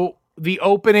so the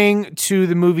opening to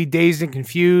the movie Dazed and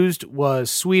Confused was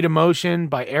Sweet Emotion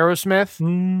by Aerosmith.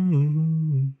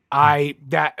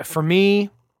 That for me,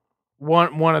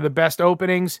 one of the best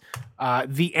openings.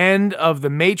 The end of The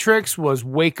Matrix was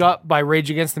Wake Up by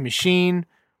Rage Against the Machine.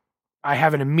 I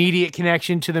have an immediate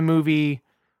connection to the movie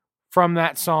from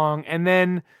that song. And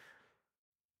then,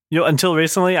 until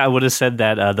recently, I would have said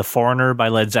that The Foreigner by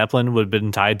Led Zeppelin would have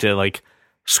been tied to like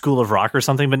School of Rock or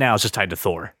something, but now it's just tied to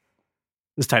Thor.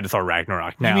 It's tied to Thor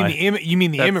Ragnarok. Now, you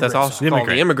mean the Immigrant That's also song. called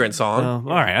the Immigrant Song.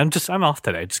 All right, I'm off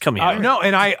today. Just come here. No,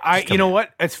 and I you know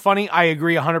what? It's funny. I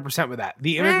agree 100% with that.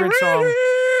 The Immigrant Song,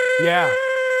 yeah,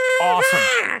 awesome.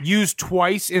 Used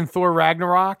twice in Thor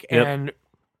Ragnarok, Yep. and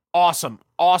awesome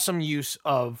use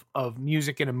of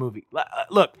music in a movie.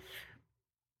 Look,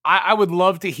 I would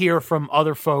love to hear from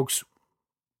other folks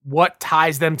what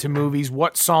ties them to movies,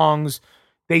 what songs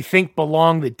they think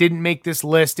belong that didn't make this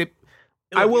list.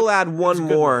 I will add one a good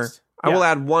more. list. I will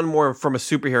add one more from a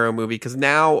superhero movie because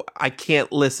now I can't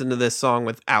listen to this song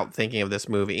without thinking of this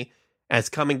movie. As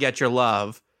 "Come and Get Your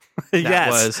Love." That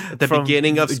Yes, was at the from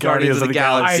beginning of Guardians of the I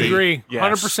Galaxy. agree, Yes,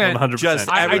 100%. 100%. Just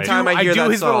every time I hear do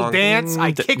that his little song, dance.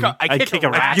 I kick a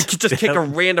rat. You could just kick a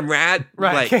random rat,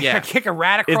 Right, Like, yeah, I kick a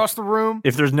rat across the room.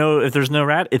 If there's no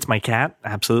rat, it's my cat.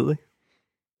 Absolutely.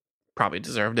 probably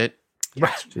deserved it.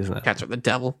 She's Cats are the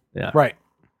devil. Right.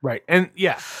 And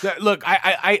yeah, look,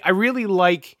 I really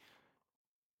like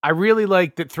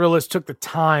that Thrillist took the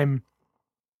time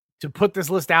to put this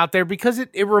list out there because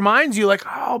it reminds you like,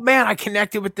 oh man, I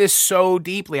connected with this so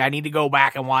deeply. I need to go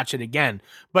back and watch it again.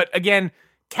 But again,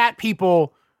 Cat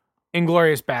People,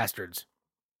 Inglourious Bastards.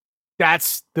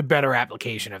 That's the better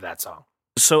application of that song.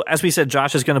 So as we said,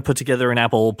 Josh is going to put together an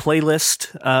Apple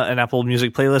playlist, an Apple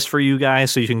Music playlist for you guys,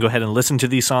 so you can go ahead and listen to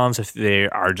these songs if they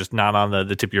are just not on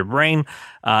the tip of your brain.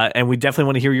 And we definitely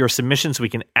want to hear your submissions so we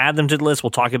can add them to the list.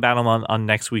 We'll talk about them on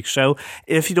next week's show.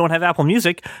 If you don't have Apple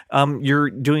Music, you're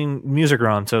doing Music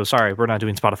Wrong. So sorry, we're not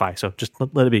doing Spotify. So just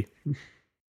let it be.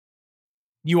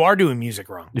 You are doing music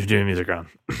wrong. You're doing Music Wrong.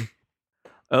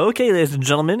 Okay, ladies and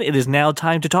gentlemen, it is now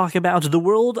time to talk about the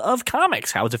world of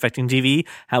comics, how it's affecting TV,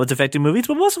 how it's affecting movies,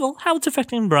 but most of all, how it's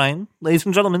affecting Brian. Ladies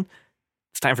and gentlemen,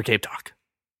 it's time for Cape Talk.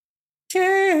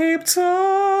 Cape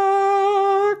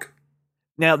Talk.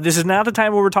 Now, this is not the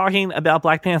time where we're talking about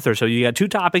Black Panther, so you got two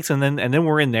topics, and then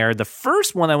we're in there. The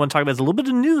first one I want to talk about is a little bit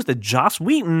of news that Joss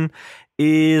Whedon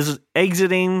is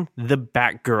exiting the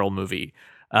Batgirl movie.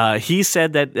 He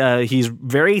said that he's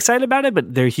very excited about it,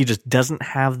 but he just doesn't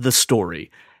have the story.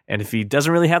 And if he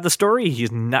doesn't really have the story,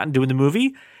 he's not doing the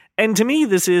movie. And to me,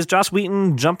 this is Joss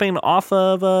Whedon jumping off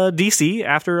of DC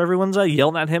after everyone's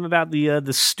yelling at him about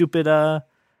the stupid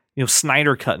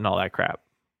Snyder cut and all that crap.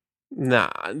 Nah.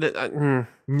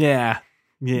 Yeah.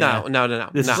 No.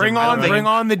 Bring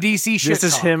on the DC shit. This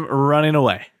is talk. him running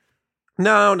away.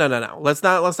 No. Let's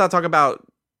not talk about.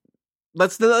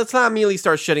 Let's not immediately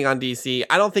start shitting on DC.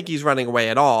 I don't think he's running away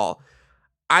at all.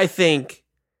 I think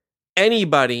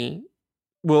anybody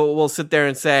will sit there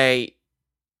and say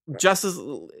Justice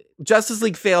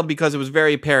League failed because it was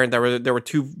very apparent that there were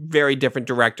two very different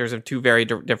directors of two very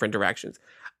different directions.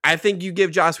 I think you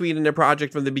give Joss Whedon a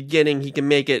project from the beginning, he can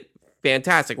make it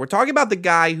fantastic. We're talking about the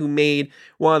guy who made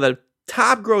one of the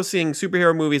top grossing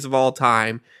superhero movies of all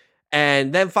time,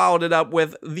 and then followed it up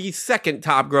with the second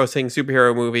top grossing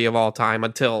superhero movie of all time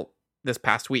until this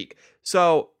past week.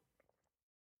 So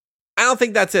I don't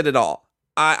think that's it at all.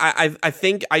 I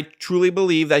think I truly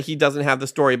believe that he doesn't have the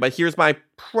story, but here's my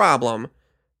problem.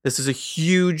 This is a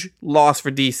huge loss for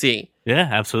DC. Yeah,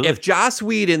 absolutely. If Joss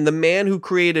Whedon, the man who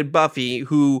created Buffy,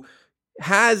 who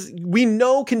we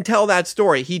know can tell that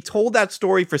story. He told that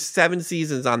story for 7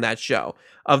 seasons on that show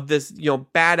of this,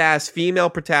 badass female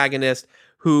protagonist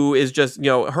who is just,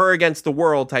 her against the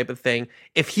world type of thing.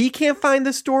 If he can't find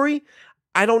the story,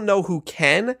 I don't know who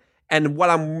can. And what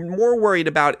I'm more worried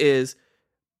about is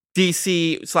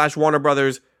DC/Warner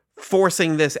Brothers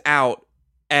forcing this out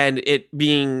and it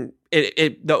being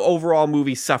the overall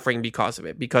movie suffering because of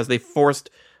it, because they forced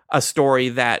a story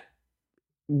that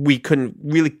we couldn't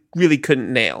really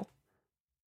couldn't nail.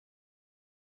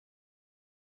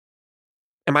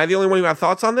 Am I the only one who have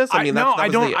thoughts on this? I mean, I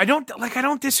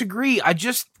don't disagree.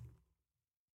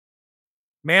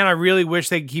 Man, I really wish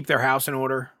they could keep their house in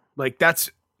order. Like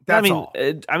that's all.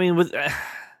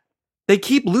 They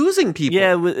keep losing people.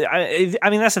 Yeah, I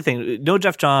mean that's the thing. No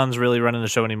Jeff Johns really running the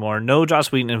show anymore. No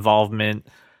Joss Whedon involvement.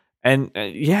 And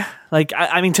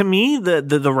to me,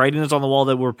 the writing is on the wall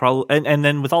that we're probably, and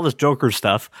then with all this Joker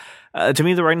stuff, to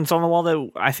me, the writing's on the wall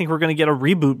that I think we're going to get a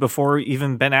reboot before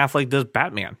even Ben Affleck does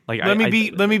Batman. Let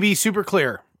me be super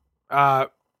clear.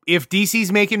 if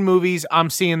DC's making movies, I'm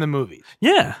seeing the movies.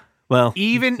 Yeah. Well,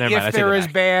 Even never mind, I if take they're that as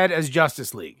back. bad as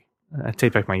Justice League. I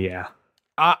take back my yeah.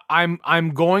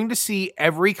 I'm going to see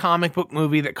every comic book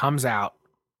movie that comes out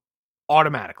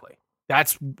automatically.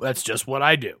 That's just what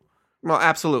I do. Well,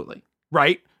 absolutely.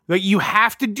 Right? Like you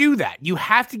have to do that. You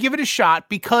have to give it a shot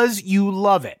because you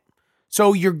love it.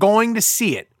 So you're going to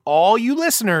see it. All you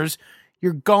listeners,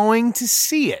 you're going to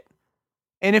see it.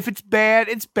 And if it's bad,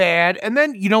 it's bad. And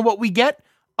then you know what we get?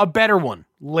 A better one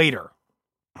later.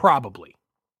 Probably.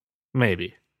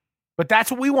 Maybe. But that's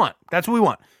what we want. That's what we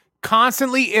want.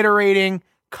 Constantly iterating,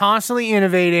 constantly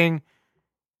innovating,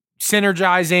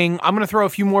 synergizing. I'm going to throw a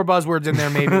few more buzzwords in there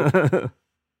maybe.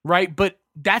 Right? But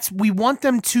we want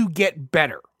them to get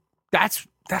better. That's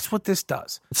what this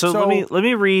does. So let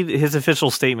me read his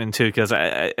official statement too, because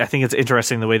I think it's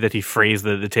interesting the way that he phrased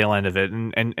the tail end of it,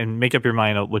 and make up your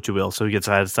mind on what you will. So he gets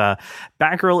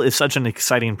Batgirl is such an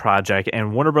exciting project,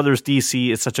 and Warner Brothers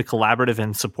DC is such a collaborative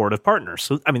and supportive partner.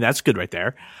 So I mean that's good right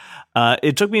there.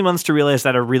 It took me months to realize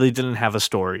that I really didn't have a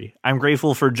story. I'm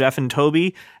grateful for Jeff and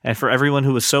Toby and for everyone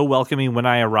who was so welcoming when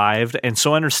I arrived and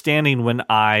so understanding when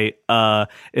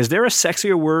is there a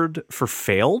sexier word for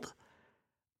failed?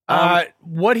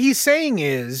 What he's saying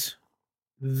is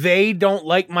they don't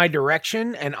like my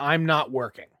direction and I'm not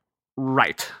working.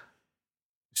 Right.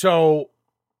 So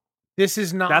this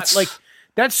is not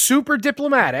that's super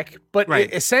diplomatic, but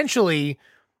Right. Essentially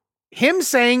him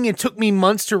saying it took me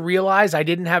months to realize I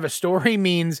didn't have a story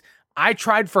means I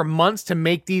tried for months to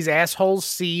make these assholes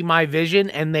see my vision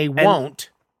and they won't.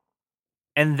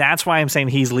 And that's why I'm saying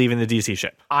he's leaving the DC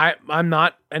ship. I'm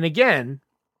not. And again,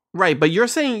 Right, but you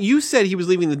said he was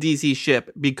leaving the DC ship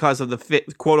because of the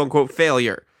quote unquote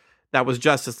failure that was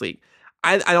Justice League.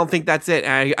 I don't think that's it.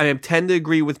 I tend to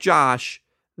agree with Josh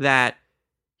that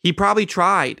he probably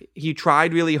tried. He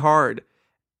tried really hard,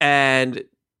 and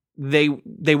they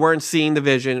weren't seeing the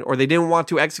vision, or they didn't want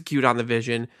to execute on the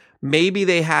vision. Maybe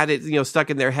they had it, stuck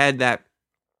in their head that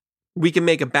we can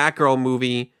make a Batgirl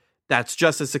movie that's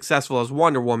just as successful as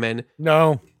Wonder Woman.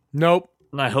 nope.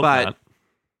 I hope But not.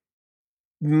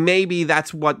 Maybe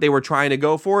that's what they were trying to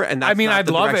go for, and that's I mean, not I'd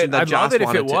the love direction it. that I'd Joss love it if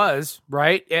wanted it to. was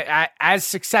right as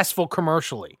successful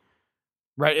commercially.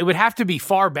 Right, it would have to be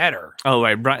far better. Oh,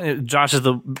 right. Josh is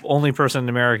the only person in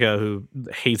America who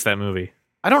hates that movie.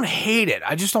 I don't hate it.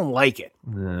 I just don't like it.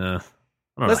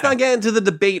 Let's not get into the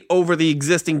debate over the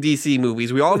existing DC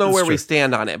movies. We all know That's where we true.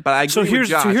 stand on it. But I agree So here's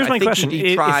with Josh. my I think question: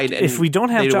 he tried if we don't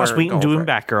have Joss Whedon doing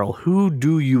Batgirl, who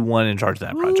do you want in charge of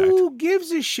that project? Who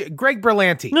gives a shit? Greg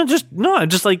Berlanti.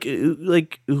 Just like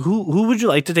who would you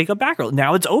like to take up Batgirl?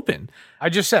 Now it's open. I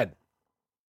just said.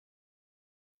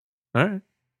 All right.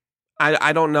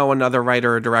 I don't know another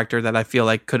writer or director that I feel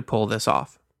like could pull this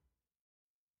off,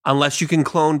 unless you can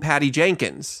clone Patty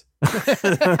Jenkins,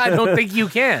 I don't think you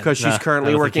can. because she's Nah, currently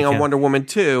I don't think working you on can. Wonder Woman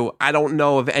 2. I don't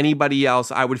know of anybody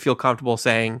else I would feel comfortable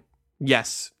saying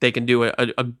yes, they can do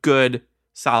a good,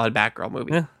 solid Batgirl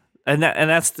movie. Yeah. And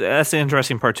that's the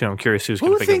interesting part too. I'm curious who's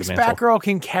going Who to pick up thinks the mantle. Batgirl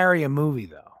can carry a movie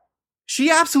though? She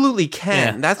absolutely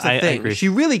can. Yeah, That's the I thing. agree. She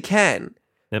really can.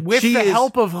 Yep. With She the is-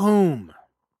 help of whom?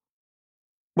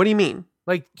 What do you mean?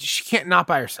 Like she can't not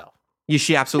by herself.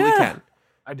 She absolutely Yeah. can.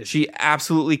 I did. She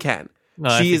absolutely can. No,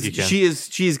 I think you can.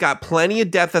 She's got plenty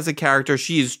of depth as a character.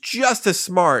 She is just as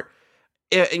smart,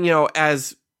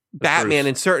 as Batman Bruce.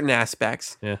 in certain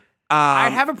aspects. Yeah. I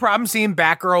have a problem seeing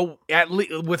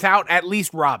Batgirl without at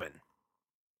least Robin.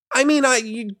 I mean,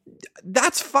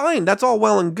 that's fine. That's all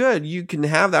well and good. You can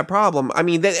have that problem. I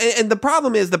mean, and the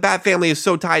problem is the Bat family is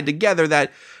so tied together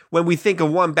that when we think of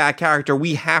one Bat character,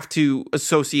 we have to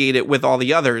associate it with all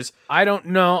the others. I don't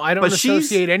know. I don't But she's-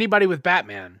 associate anybody with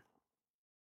Batman.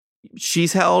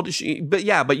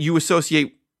 But you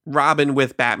associate Robin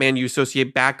with Batman. You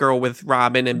associate Batgirl with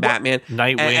Robin and Batman.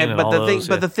 Nightwing and but all those,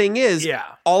 the thing is, Yeah.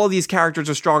 all of these characters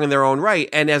are strong in their own right.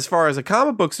 And as far as a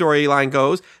comic book storyline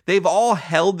goes, they've all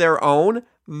held their own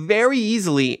very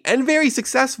easily and very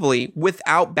successfully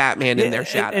without Batman in their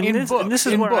shadow. and In this- books, this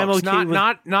is in where I'm books, okay with-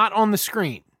 not on the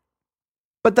screen.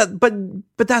 But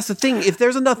that's the thing. If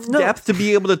there's enough depth to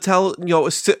be able to tell,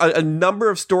 a number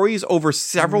of stories over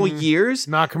several years,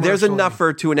 Not there's commercially. enough for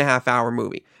a 2.5 hour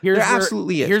movie. There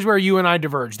absolutely is. Here's where you and I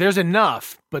diverge. There's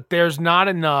enough, but there's not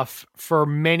enough for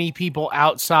many people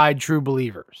outside true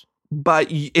believers. But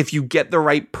if you get the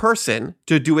right person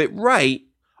to do it right,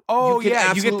 Oh you can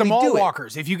yeah, you get the absolutely mall do it.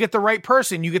 walkers. If you get the right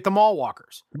person, you get the mall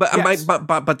walkers. But Yes.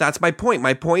 but that's my point.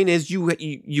 My point is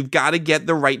you've got to get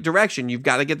the right direction. You've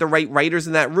got to get the right writers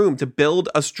in that room to build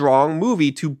a strong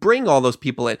movie to bring all those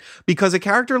people in. Because a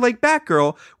character like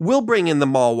Batgirl will bring in the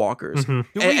mall walkers.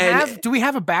 Mhm. Do we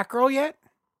have a Batgirl yet?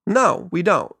 No, we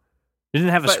don't. We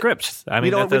didn't have a But script. I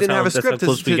mean, We didn't have a that's how script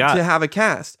close we got. to have a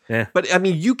cast. Yeah. But I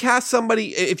mean, you cast somebody.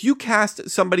 If you cast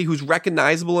somebody who's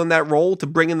recognizable in that role to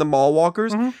bring in the mall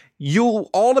walkers, you'll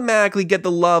automatically get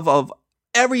the love of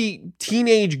every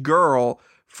teenage girl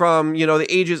from the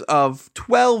ages of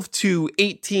 12 to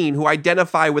 18 who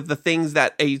identify with the things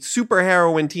that a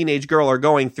superheroine teenage girl are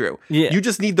going through. Yeah. You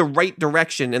just need the right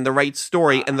direction and the right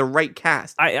story and the right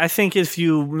cast. I think if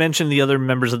you mention the other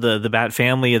members of the Bat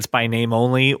family, it's by name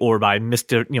only or by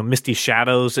Misty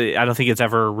Shadows. I don't think it's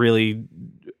ever really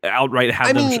outright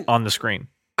had them on the screen.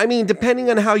 I mean, depending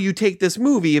on how you take this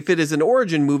movie, if it is an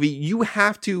origin movie, you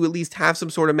have to at least have some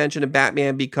sort of mention of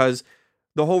Batman because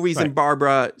the whole reason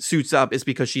Barbara suits up is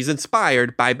because she's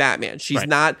inspired by Batman. She's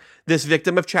not this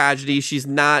victim of tragedy. She's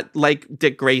not like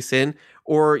Dick Grayson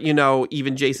or,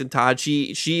 even Jason Todd.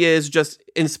 She is just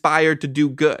inspired to do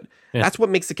good. Yeah. That's what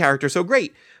makes the character so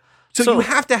great. So you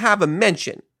have to have a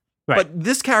mention. Right. But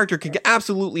this character can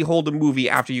absolutely hold a movie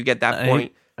after you get that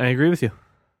point. I agree with you.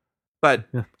 But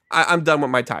I'm done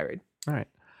with my tirade. All right.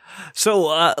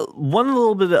 So one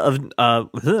little bit of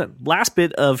last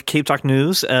bit of Cape Talk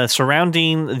news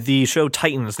surrounding the show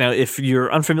Titans. Now, if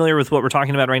you're unfamiliar with what we're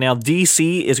talking about right now,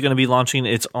 DC is going to be launching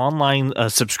its online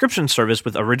subscription service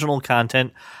with original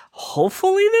content,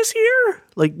 hopefully this year,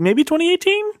 like maybe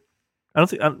 2018. I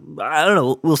don't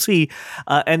know. We'll see.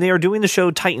 And they are doing the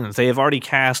show Titans. They have already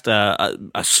cast a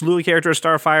slew of characters.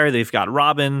 Starfire. They've got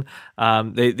Robin.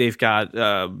 They've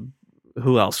got.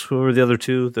 Who else? Who are the other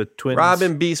two? The twins?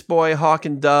 Robin, Beast Boy, Hawk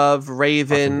and Dove,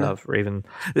 Raven.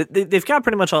 They've got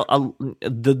pretty much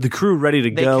the crew ready to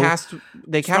go.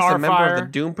 They cast a member of the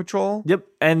Doom Patrol. Yep,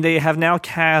 and they have now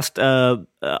cast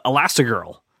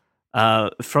Elastigirl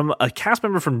from a cast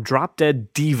member from Drop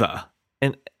Dead Diva.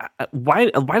 And why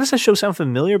does that show sound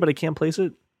familiar, but I can't place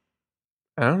it?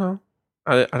 I don't know.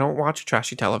 I don't watch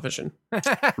trashy television.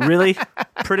 Really?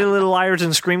 Pretty Little Liars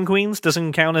and Scream Queens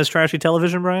doesn't count as trashy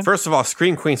television, Brian? First of all,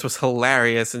 Scream Queens was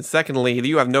hilarious. And secondly,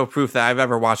 you have no proof that I've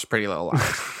ever watched Pretty Little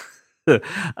Liars.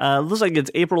 Looks like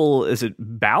it's April. Is it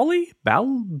Bowlby?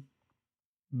 Ballaby?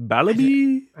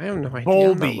 I have no idea.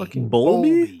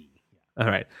 Bowlby? All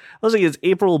right. Looks like it's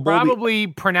April Bowlby. Probably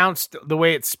pronounced the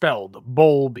way it's spelled.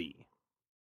 Bowlby.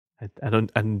 I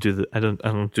don't do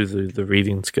the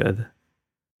readings good.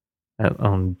 I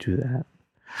don't do that.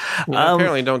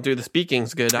 Apparently don't do the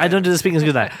speakings good. I don't do the speakings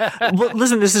good. Well,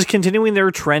 listen, this is continuing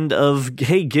their trend of,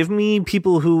 hey, give me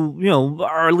people who,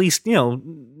 are at least,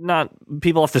 not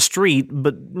people off the street,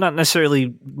 but not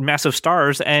necessarily massive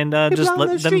stars, and just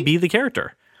let them be the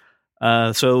character.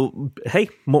 So, hey,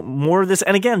 more of this.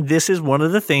 And again, this is one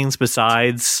of the things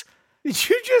besides... Did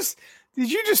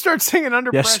you just start singing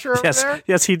Under Pressure over there?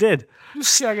 Yes, he did.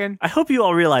 Just checking. I hope you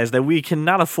all realize that we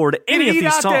cannot afford any of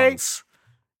these songs.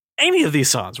 Any of these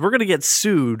songs. We're going to get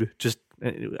sued. Just,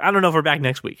 I don't know if we're back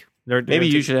next week. Maybe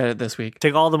you should edit this week.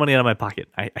 Take all the money out of my pocket.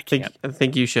 I can't. I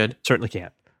think you should. Certainly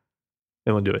can't.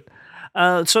 They won't do it.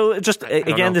 So just,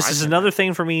 again, this is another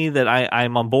thing for me that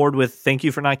I'm on board with. Thank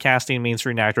you for not casting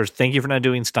mainstream actors. Thank you for not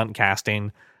doing stunt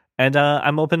casting. And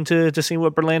I'm open to seeing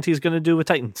what Berlanti is going to do with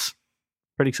Titans.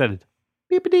 Pretty excited.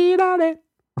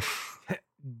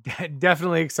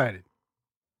 Definitely excited.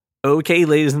 Okay,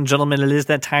 ladies and gentlemen, it is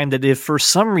that time that if for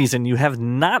some reason you have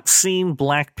not seen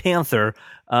Black Panther,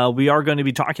 we are going to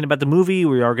be talking about the movie.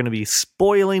 We are going to be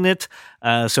spoiling it.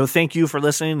 So thank you for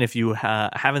listening if you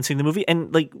haven't seen the movie.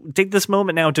 And take this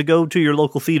moment now to go to your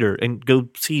local theater and go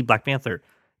see Black Panther.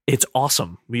 It's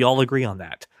awesome. We all agree on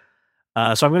that.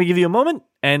 So I'm going to give you a moment,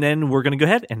 and then we're going to go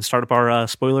ahead and start up our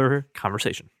spoiler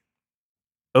conversation.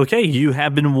 Okay, you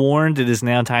have been warned. It is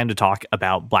now time to talk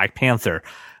about Black Panther.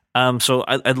 So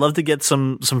I'd love to get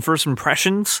some first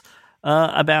impressions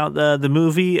about the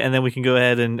movie, and then we can go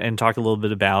ahead and talk a little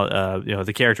bit about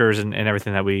the characters and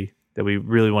everything that we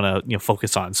really want to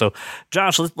focus on. So,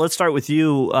 Josh, let's start with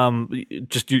you.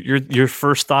 Just your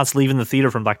first thoughts leaving the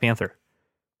theater from Black Panther.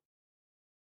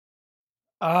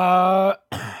 I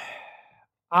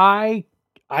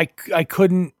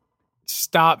couldn't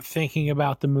stop thinking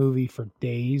about the movie for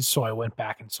days, so I went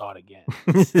back and saw it again.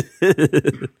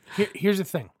 Here's the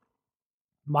thing.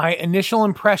 My initial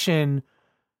impression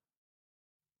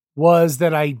was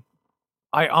that I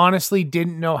honestly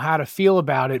didn't know how to feel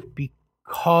about it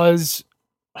because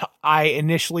I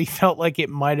initially felt like it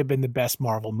might have been the best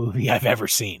Marvel movie I've ever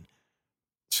seen.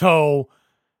 So,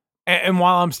 and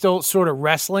while I'm still sort of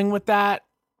wrestling with that,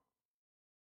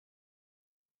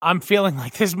 I'm feeling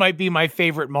like this might be my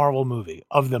favorite Marvel movie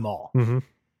of them all. Mm-hmm.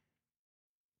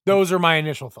 Those are my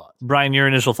initial thoughts. Brian, your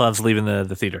initial thoughts leaving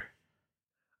the theater.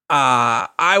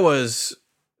 I was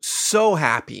so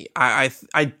happy. I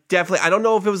definitely, I don't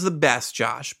know if it was the best,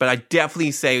 Josh, but I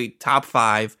definitely say top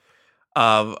 5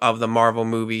 of the Marvel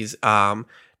movies.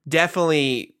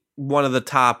 Definitely one of the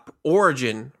top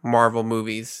origin Marvel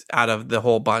movies out of the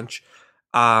whole bunch.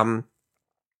 I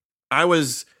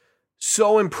was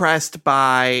so impressed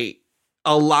by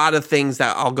a lot of things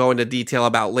that I'll go into detail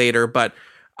about later, but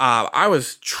I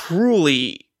was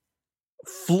truly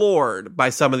floored by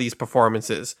some of these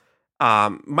performances.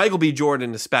 Michael B.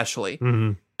 Jordan especially.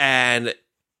 Mm-hmm. And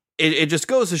it just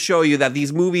goes to show you that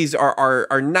these movies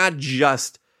are not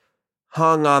just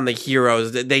hung on the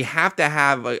heroes. They have to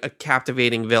have a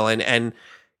captivating villain, and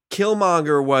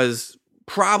Killmonger was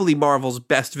probably Marvel's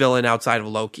best villain outside of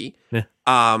Loki. Yeah.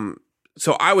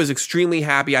 So I was extremely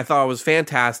happy. I thought it was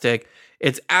fantastic.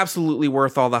 It's absolutely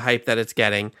worth all the hype that it's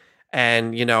getting.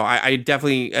 And, you know, I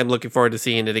definitely am looking forward to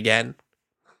seeing it again.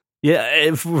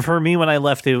 Yeah, for me, when I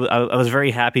left, I was very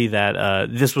happy that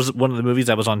this was one of the movies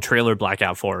I was on trailer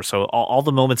blackout for. So all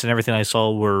the moments and everything I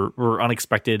saw were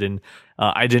unexpected, and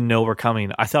I didn't know were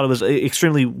coming. I thought it was an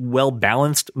extremely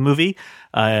well-balanced movie.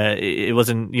 It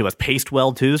wasn't, it was paced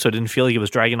well, too, so it didn't feel like it was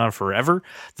dragging on forever.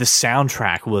 The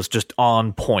soundtrack was just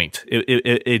on point.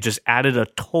 It just added a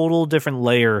total different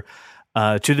layer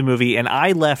to the movie, and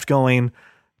I left going,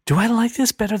 do I like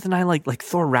this better than I like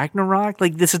Thor Ragnarok?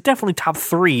 Like, this is definitely top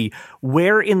 3.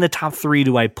 Where in the top 3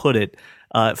 do I put it?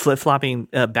 Flip-flopping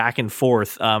back and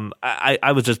forth.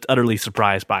 I was just utterly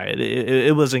surprised by it.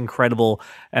 It was incredible.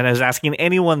 And I was asking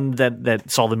anyone that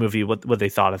saw the movie what they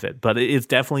thought of it. But it's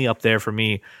definitely up there for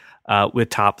me with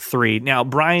top 3. Now,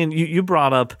 Brian, you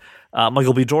brought up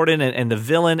Michael B. Jordan and the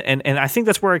villain, and I think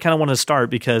that's where I kind of want to start,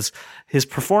 because his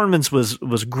performance was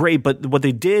great, but what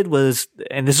they did was,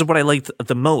 and this is what I liked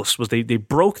the most, was they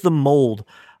broke the mold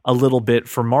a little bit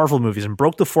for Marvel movies and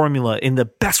broke the formula in the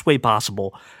best way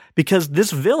possible, because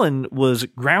this villain was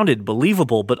grounded,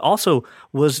 believable, but also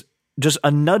was just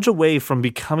a nudge away from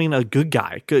becoming a good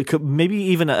guy, maybe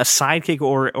even a sidekick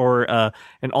or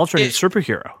an alternate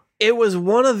superhero. It was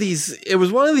one of these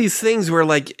things where,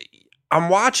 like, I'm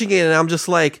watching it and I'm just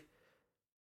like,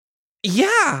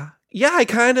 yeah, I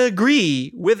kind of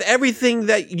agree with everything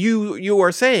that you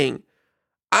are saying.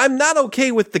 I'm not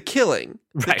okay with the killing.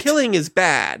 Right. The killing is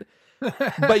bad,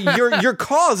 but your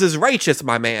cause is righteous,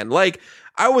 my man. Like,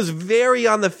 I was very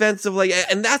on the fence of, like,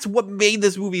 and that's what made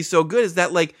this movie so good, is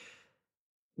that, like,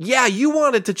 yeah, you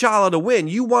wanted T'Challa to win.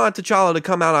 You want T'Challa to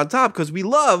come out on top because we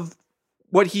love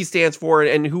what he stands for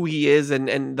and who he is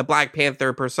and the Black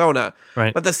Panther persona.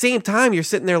 Right. But at the same time, you're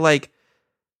sitting there like,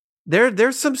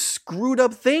 there's some screwed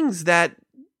up things that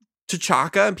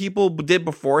T'Chaka and people did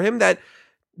before him that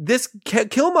this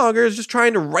Killmonger is just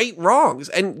trying to right wrongs.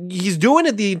 And he's doing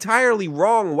it the entirely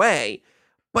wrong way,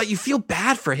 but you feel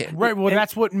bad for him. Right. Well,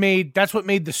 that's what made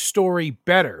the story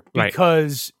better, Right.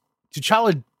 because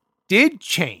T'Challa did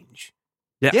change.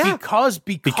 Yeah. Because of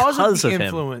the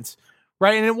influence.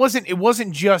 Right. And it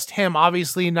wasn't just him.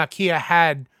 Obviously, Nakia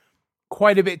had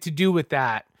quite a bit to do with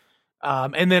that.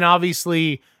 And then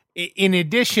obviously, in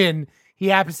addition, he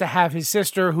happens to have his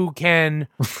sister who can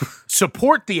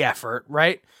support the effort,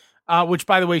 right? Which,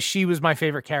 by the way, she was my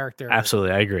favorite character.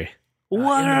 Absolutely, I agree.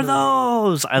 What are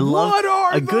those? I love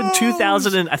a good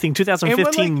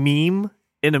 2015 meme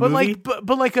in a movie.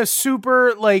 But like a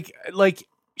super like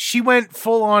she went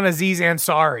full on Aziz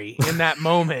Ansari in that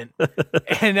moment,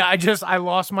 and I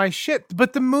lost my shit.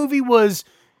 But the movie was,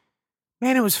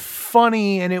 man, it was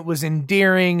funny and it was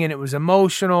endearing and it was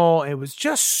emotional. It was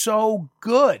just so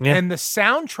good, Yeah. and the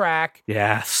soundtrack.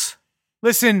 Yes.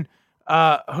 Listen,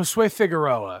 Josue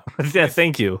Figueroa. Yeah,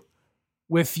 thank you.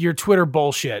 With your Twitter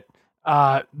bullshit.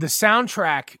 The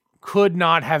soundtrack could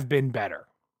not have been better.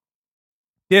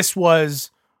 This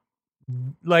was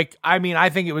I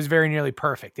think it was very nearly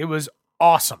perfect. It was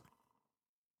awesome.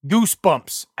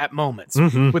 Goosebumps at moments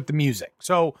with the music.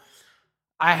 So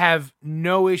I have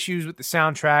no issues with the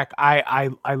soundtrack.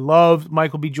 I loved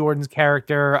Michael B. Jordan's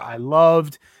character. I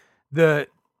loved the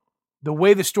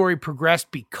way the story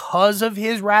progressed because of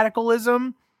his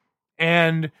radicalism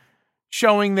and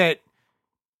showing that,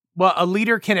 well, a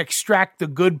leader can extract the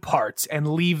good parts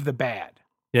and leave the bad.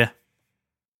 Yeah.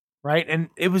 Right. And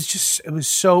it was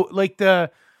so like the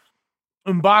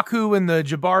M'Baku and the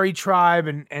Jabari tribe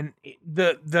and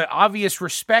the obvious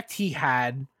respect he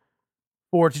had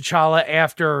for T'Challa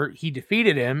after he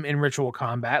defeated him in ritual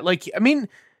combat. Like, I mean,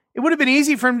 it would have been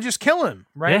easy for him to just kill him.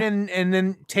 Right. Yeah. And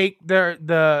then take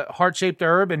the heart-shaped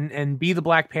herb and be the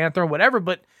Black Panther or whatever.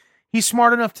 But he's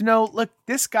smart enough to know, look,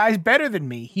 this guy's better than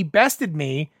me. He bested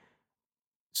me.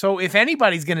 So if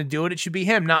anybody's going to do it, it should be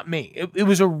him, not me. It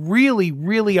was a really,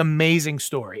 really amazing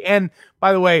story. And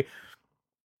by the way,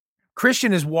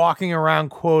 Christian is walking around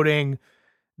quoting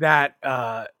that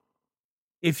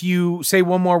if you say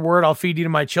one more word, I'll feed you to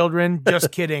my children.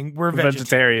 Just kidding. We're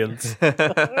vegetarians. And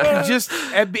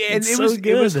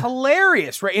it was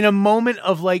hilarious, right? In a moment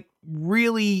of like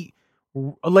really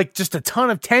like just a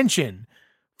ton of tension,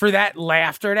 for that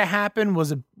laughter to happen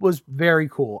was very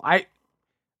cool.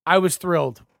 I was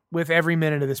thrilled with every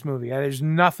minute of this movie. There's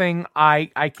nothing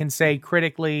I can say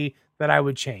critically that I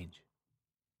would change.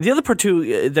 The other part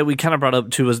too that we kind of brought up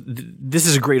too was this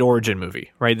is a great origin movie,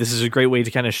 right? This is a great way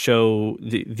to kind of show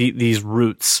these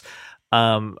roots.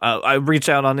 I reached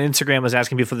out on Instagram, was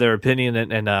asking people for their opinion,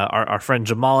 and our friend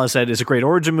Jamala said it's a great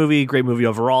origin movie, great movie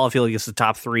overall. I feel like it's the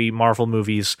top 3 Marvel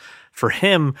movies for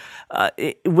him.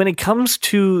 When it comes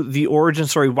to the origin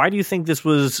story, why do you think this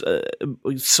was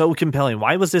so compelling?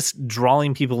 Why was this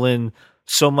drawing people in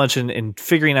so much and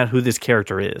figuring out who this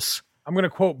character is? I'm going to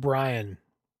quote Brian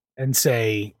and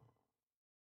say,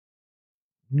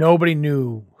 nobody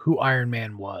knew who Iron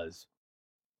Man was.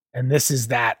 And this is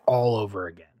that all over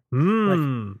again.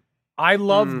 Like, I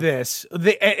love this,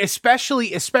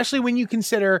 especially when you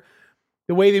consider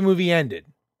the way the movie ended.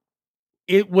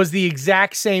 It was the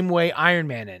exact same way Iron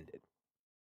Man ended.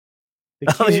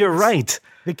 You're right.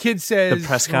 The kid says, the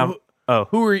press com-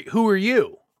 who are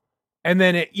you? And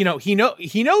then he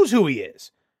knows who he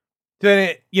is.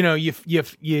 Then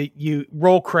you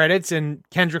roll credits and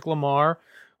Kendrick Lamar,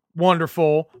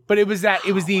 wonderful. But it was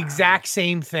the exact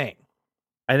same thing.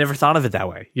 I never thought of it that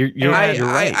way. You're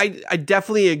right. I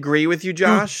definitely agree with you,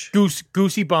 Josh.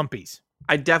 Goosey bumpies.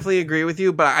 I definitely agree with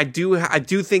you, but I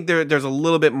do think there's a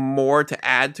little bit more to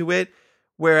add to it.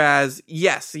 Whereas,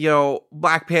 yes,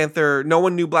 Black Panther, no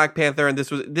one knew Black Panther, and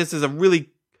this is a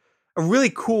really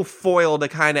cool foil to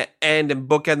kind of end and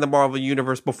bookend the Marvel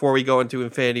Universe before we go into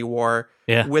Infinity War.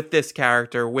 Yeah. With this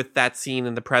character, with that scene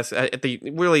in the press at the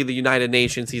United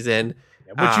Nations he's in.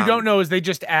 What you don't know is they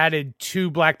just added 2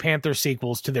 Black Panther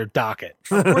sequels to their docket.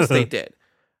 Of course they did.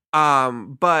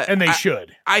 And they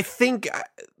should. I think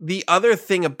the other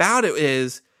thing about it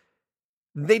is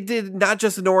they did not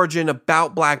just an origin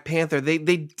about Black Panther.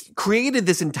 They created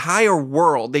this entire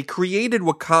world. They created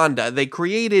Wakanda. They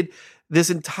created this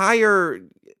entire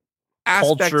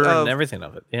aspect culture of and everything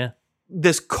of it. Yeah.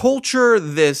 This culture,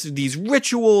 these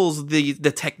rituals, the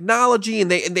technology, and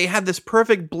they had this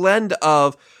perfect blend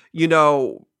of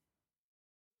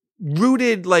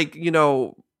rooted, like,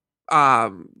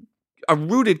 a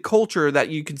rooted culture that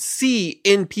you could see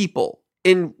in people,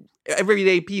 in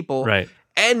everyday people, right?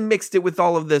 And mixed it with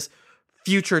all of this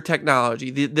future technology,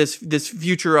 this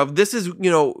future of this is,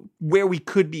 where we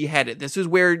could be headed. This is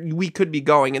where we could be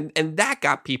going. And that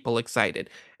got people excited.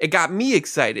 It got me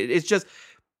excited. It's just,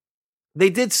 they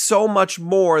did so much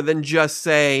more than just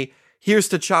say, here's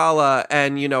T'Challa,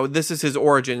 and this is his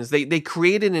origins. They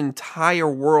created an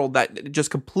entire world that just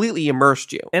completely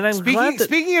immersed you. And I'm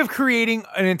speaking of creating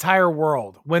an entire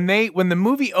world, when the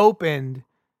movie opened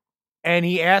and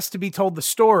he asked to be told the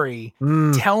story,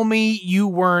 tell me you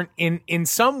weren't in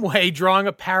some way drawing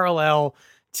a parallel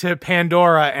to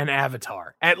Pandora and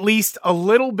Avatar, at least a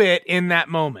little bit in that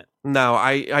moment. No,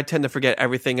 I tend to forget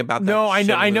everything about that. No,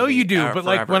 I know you do, but forever.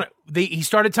 like when he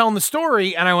started telling the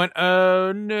story, and I went,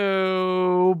 "Oh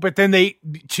no!" But then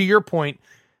to your point,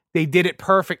 they did it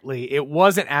perfectly. It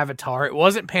wasn't Avatar. It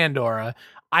wasn't Pandora.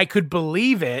 I could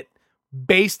believe it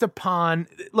based upon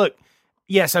look.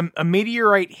 Yes, a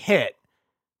meteorite hit,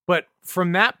 but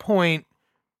from that point,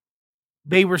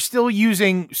 they were still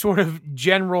using sort of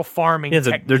general farming.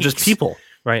 Yeah, they're just people.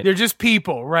 Right. They're just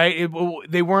people, right?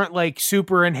 They weren't like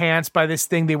super enhanced by this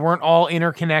thing. They weren't all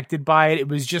interconnected by it. It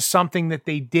was just something that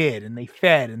they did, and they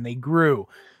fed and they grew.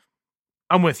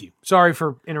 I'm with you. Sorry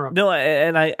for interrupting. No,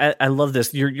 and I love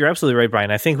this. You're absolutely right,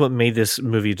 Brian. I think what made this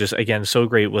movie just, again, so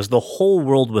great was the whole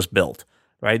world was built,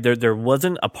 right? There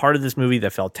wasn't a part of this movie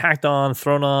that felt tacked on,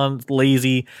 thrown on,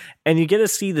 lazy. And you get to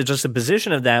see the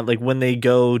juxtaposition of that, like when they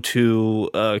go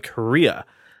to Korea.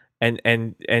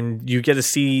 And you get to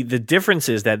see the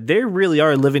differences that they really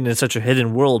are living in such a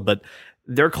hidden world, but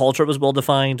their culture was well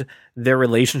defined. Their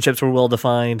relationships were well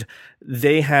defined.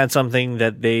 They had something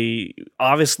that they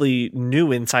obviously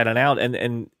knew inside and out,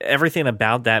 and everything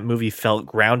about that movie felt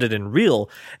grounded and real.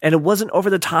 And it wasn't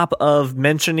over the top of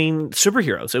mentioning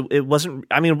superheroes. It wasn't.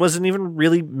 I mean, it wasn't even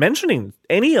really mentioning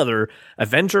any other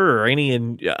Avenger or any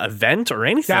event or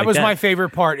anything. That like was that. My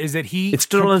favorite part. Is that he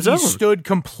stood on his own. He stood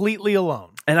completely alone.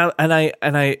 And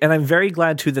I'm very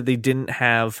glad too that they didn't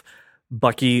have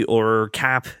Bucky or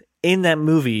Cap in that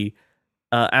movie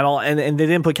at all, and they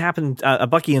didn't put Cap and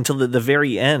Bucky until the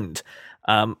very end.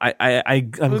 I'm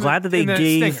glad that they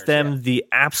gave them the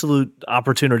absolute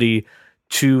opportunity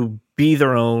to be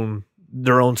their own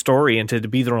their own story and to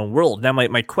be their own world. Now,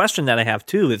 my question that I have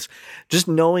too is just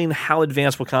knowing how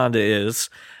advanced Wakanda is,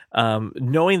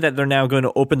 knowing that they're now going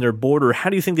to open their border. How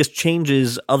do you think this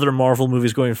changes other Marvel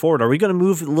movies going forward? Are we going to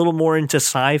move a little more into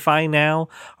sci-fi now?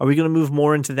 Are we going to move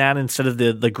more into that instead of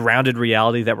the grounded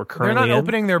reality that we're currently in? They're not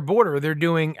opening their border. They're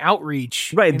doing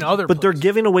outreach right, in other but places. they're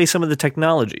giving away some of the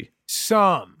technology.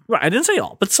 Some. Right, I didn't say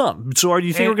all, but some. So do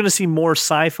you think we're going to see more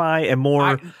sci-fi and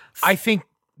more... I think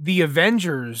the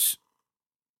Avengers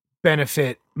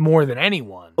benefit more than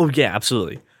anyone. Oh, yeah,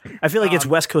 absolutely. I feel like it's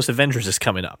West Coast Avengers is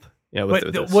coming up. Yeah,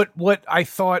 what I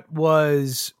thought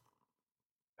was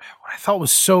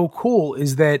so cool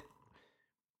is that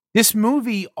this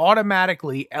movie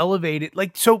automatically elevated,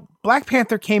 like, so Black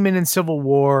Panther came in Civil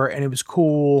War and it was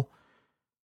cool,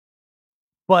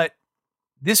 but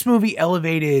this movie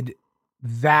elevated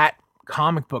that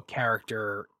comic book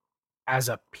character as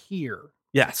a peer.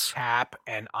 Yes. Cap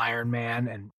and Iron Man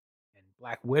and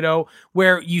Black Widow,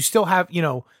 where you still have,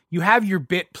 you have your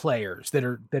bit players that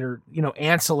are,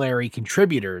 ancillary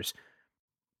contributors,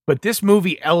 but this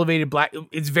movie elevated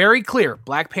it's very clear.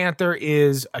 Black Panther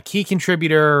is a key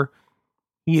contributor.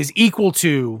 He is equal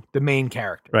to the main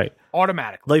character. Right.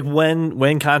 Automatically. Like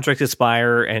when contracts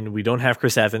expire and we don't have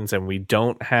Chris Evans and we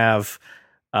don't have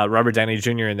Robert Downey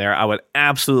Jr. in there, I would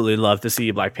absolutely love to see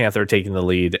Black Panther taking the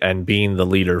lead and being the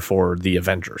leader for the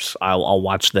Avengers. I'll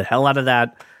watch the hell out of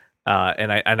that.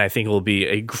 And I think it will be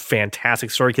a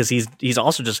fantastic story because he's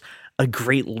also just a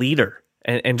great leader,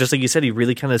 and just like you said, he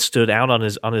really kind of stood out on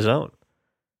his own.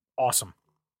 Awesome.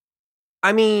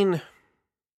 I mean,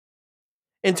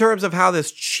 in terms of how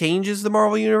this changes the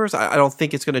Marvel universe, I don't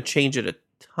think it's going to change it a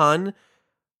ton.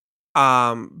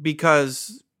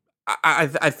 Because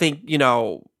I think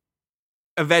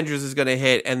Avengers is going to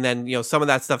hit, and then some of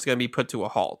that stuff's going to be put to a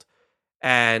halt,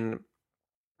 and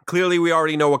clearly, we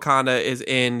already know Wakanda is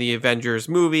in the Avengers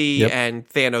movie, and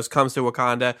Thanos comes to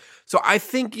Wakanda. So I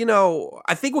think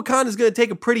Wakanda is going to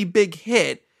take a pretty big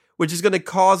hit, which is going to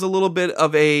cause a little bit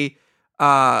of a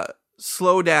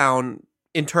slowdown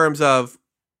in terms of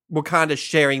Wakanda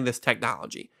sharing this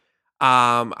technology.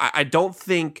 I don't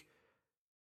think,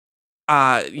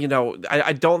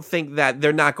 I don't think that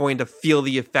they're not going to feel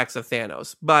the effects of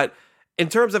Thanos. But in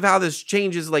terms of how this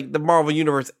changes, like the Marvel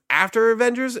universe after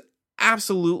Avengers,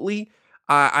 absolutely.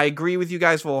 I agree with you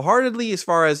guys full-heartedly as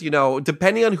far as,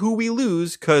 depending on who we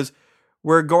lose, because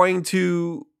we're going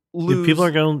to lose. People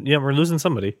are going, we're losing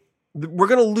somebody. We're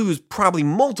going to lose probably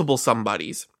multiple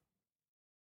somebodies.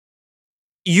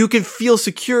 You can feel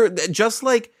secure, just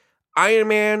like Iron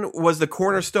Man was the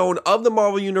cornerstone of the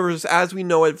Marvel Universe as we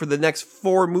know it for the next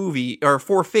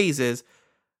 4 phases.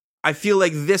 I feel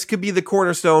like this could be the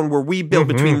cornerstone where we build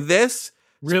between this,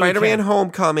 really Spider-Man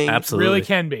Homecoming. Absolutely. Really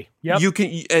can be. Yep. You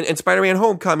can, and Spider-Man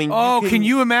Homecoming. Oh, can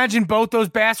you imagine both those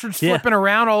bastards flipping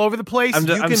around all over the place? You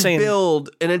can build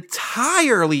an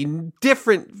entirely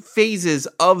different phases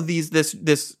of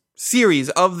this series,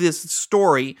 of this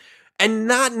story, and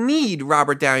not need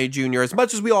Robert Downey Jr. As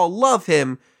much as we all love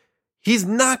him, he's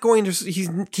not going to.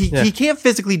 He can't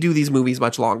physically do these movies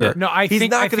much longer. Yeah. No, he's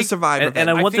not going to survive. And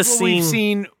I want the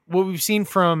scene. What we've seen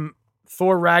from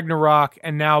Thor Ragnarok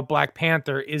and now Black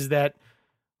Panther is that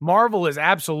Marvel is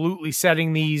absolutely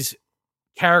setting these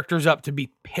characters up to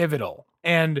be pivotal.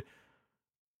 And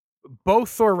both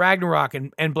Thor Ragnarok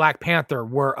and Black Panther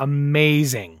were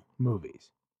amazing movies.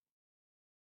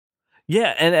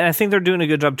 Yeah, and I think they're doing a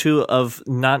good job too of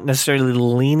not necessarily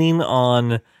leaning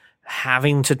on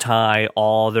having to tie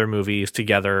all their movies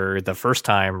together the first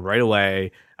time right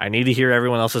away. I need to hear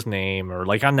everyone else's name, or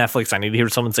like on Netflix, I need to hear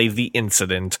someone say The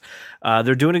Incident.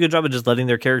 They're doing a good job of just letting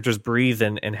their characters breathe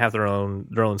and have their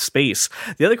own space.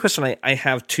 The other question I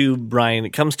have too, Brian,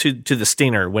 it comes to the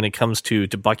Stinger when it comes to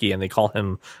Bucky, and they call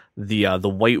him the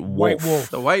White Wolf.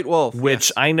 The White Wolf,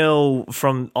 which I know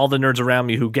from all the nerds around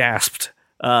me who gasped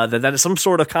that is some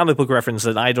sort of comic book reference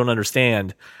that I don't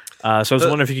understand. So I was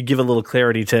wondering if you could give a little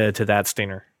clarity to that,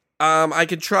 Stinger. I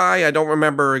could try. I don't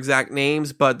remember exact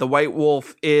names, but the White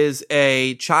Wolf is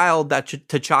a child that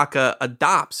T'Chaka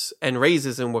adopts and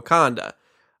raises in Wakanda.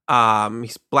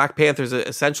 He's Black Panther's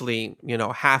essentially,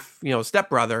 half,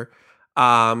 stepbrother,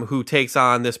 who takes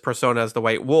on this persona as the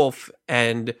White Wolf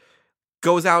and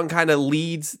goes out and kind of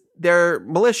leads their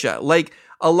militia. Like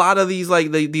a lot of these,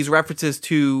 these references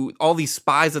to all these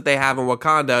spies that they have in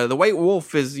Wakanda, the White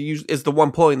Wolf is the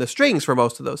one pulling the strings for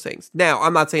most of those things. Now,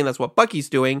 I'm not saying that's what Bucky's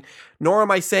doing, nor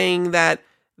am I saying that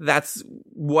that's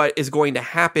what is going to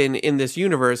happen in this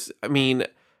universe. I mean,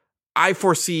 I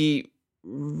foresee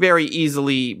very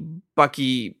easily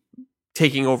Bucky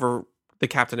taking over the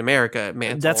Captain America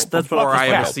mantle. That's before what I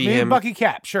ever see him. Bucky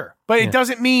Cap, sure, but it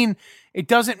doesn't mean It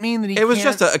doesn't mean that he It was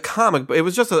can't- just a comic, but it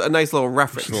was just a nice little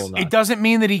reference. it doesn't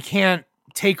mean that he can't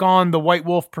take on the White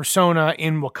Wolf persona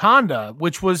in Wakanda,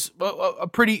 which was a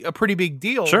pretty big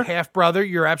deal. Sure. Half brother,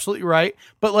 you're absolutely right.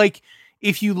 But like,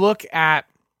 if you look at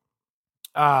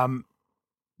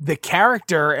the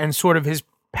character and sort of his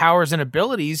powers and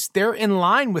abilities, they're in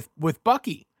line with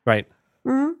Bucky. Right.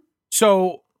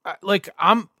 So like,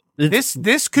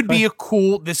 this could be a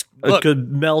cool A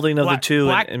good melding of the two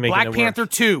and making Black it Panther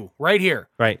work. 2 right here.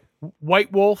 Right.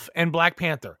 White Wolf and Black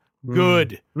Panther.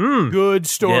 Good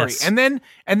story. Yes. And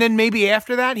then maybe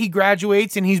after that he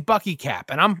graduates and he's Bucky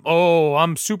Cap, and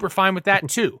I'm super fine with that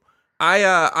too.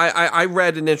 I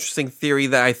read an interesting theory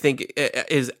that I think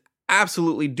is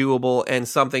absolutely doable and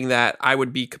something that I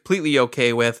would be completely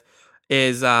okay with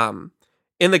is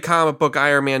in the comic book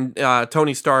Iron Man,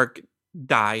 Tony Stark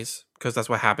dies because that's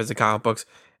what happens in comic books,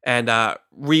 and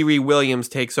Riri Williams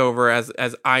takes over as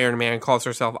Iron Man, calls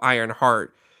herself Iron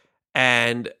Heart,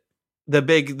 and the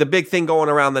big thing going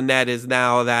around the net is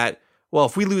now that, well,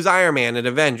 if we lose Iron Man at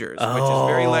Avengers, which is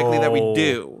very likely that we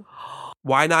do,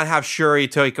 why not have Shuri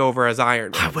take over as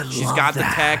Iron Man? She's got the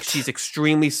tech. She's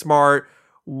extremely smart.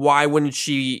 Why wouldn't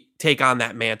she take on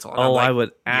that mantle? And I'm like, I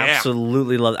would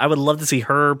absolutely love. I would love to see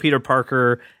her, Peter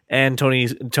Parker, and Tony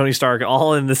Stark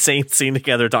all in the same scene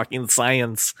together, talking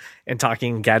science and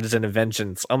talking gadgets and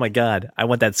inventions. Oh my god, I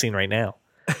want that scene right now.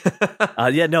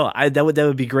 That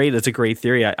would be great. It's a great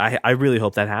theory. I really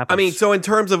hope that happens. I mean, so in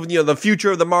terms of the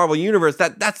future of the Marvel universe,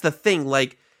 that's the thing.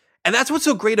 Like, and that's what's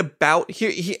so great about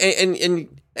here.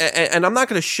 And I'm not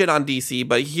going to shit on DC,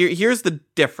 but here's the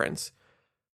difference.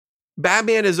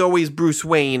 Batman is always Bruce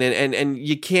Wayne, and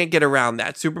you can't get around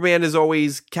that. Superman is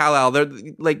always Kal-El. They're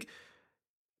like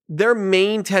their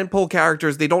main tentpole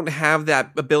characters. They don't have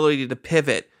that ability to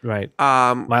pivot. right. with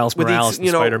Miles these, Morales, and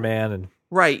Spider-Man, and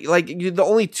right. Like the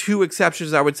only two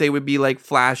exceptions I would say would be like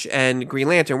Flash and Green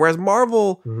Lantern, whereas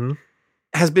Marvel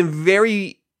has been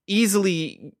very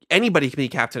easily anybody can be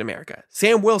Captain America.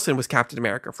 Sam Wilson was Captain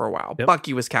America for a while. Yep.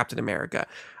 Bucky was Captain America.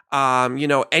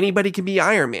 Anybody can be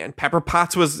Iron Man. Pepper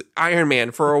Potts was Iron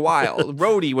Man for a while.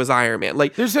 Rhodey was Iron Man.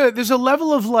 Like There's a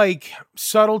level of like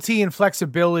subtlety and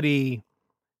flexibility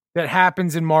that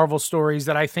happens in Marvel stories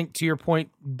that I think, to your point,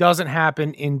 doesn't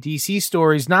happen in DC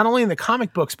stories, not only in the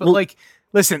comic books, but like,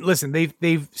 listen, they've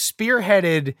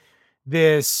spearheaded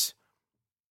this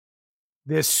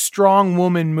strong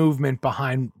woman movement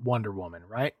behind Wonder Woman,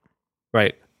 right?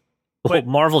 right. Well, But-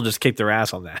 Marvel just kicked their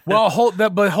ass on that. Well, hold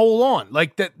on.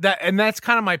 Like that, and that's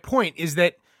kind of my point, is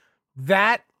that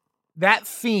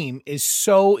theme is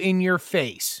so in your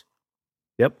face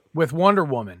Yep. with Wonder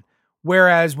Woman.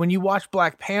 Whereas when you watch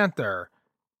Black Panther,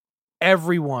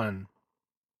 everyone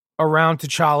around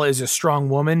T'Challa is a strong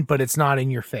woman, but it's not in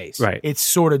your face. Right. It's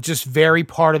sort of just very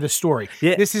part of the story.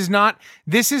 Yeah. This is not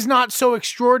so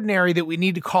extraordinary that we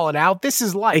need to call it out. This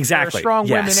is life. Exactly. There are strong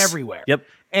women Yes. everywhere. Yep.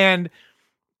 And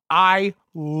I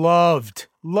loved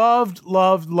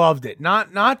it.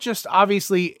 Not just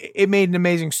obviously it made an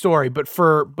amazing story, but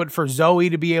for Zoe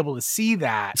to be able to see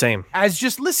that Same. as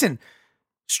just listen,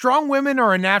 strong women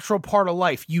are a natural part of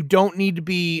life. You don't need to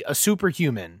be a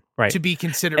superhuman Right. to be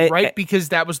considered And- right, because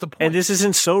that was the point. And this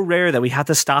isn't so rare that we have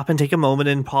to stop and take a moment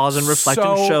and pause and reflect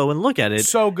and show and look at it.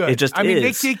 so good. It just I mean,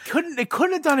 is. they couldn't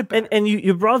have done it better. And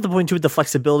you brought up the point too with the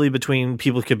flexibility between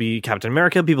people could be Captain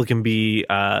America, people can be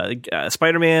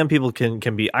Spider-Man, people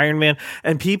can be Iron Man,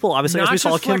 and people obviously not as we just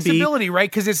saw can be flexibility, right?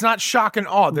 Because it's not shock and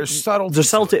awe. There's subtlety. there's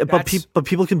subtlety, to it. but That's-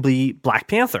 people can be Black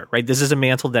Panther, right? This is a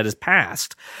mantle that is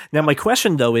passed. Now, my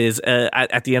question though is,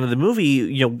 at the end of the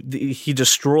movie, he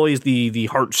destroys the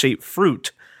heart-shaped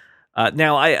fruit.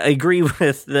 Now, I agree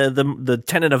with the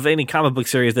tenet of any comic book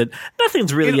series that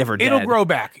nothing's really ever dead. It'll grow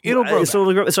back. It'll grow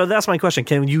back. So that's my question.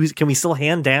 Can we still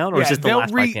hand down, or is this the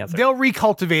last Black Panther? They'll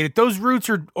recultivate it. Those roots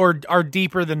are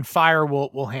deeper than fire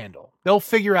will handle. They'll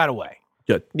figure out a way.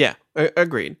 Good. yeah,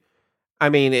 agreed. I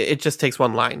mean, it just takes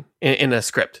one line in a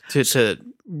script to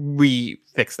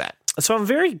refix that. So I'm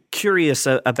very curious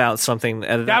about something.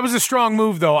 That was a strong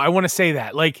move, though. I want to say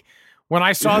that. Like, when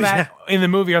I saw that in the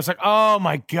movie, I was like, "Oh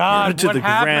my god, To what the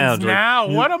happens ground, like, now?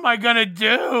 What am I gonna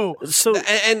do?" so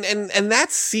And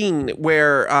that scene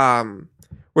where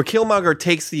Killmonger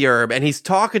takes the herb and he's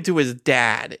talking to his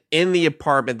dad in the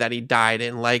apartment that he died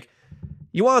in, like,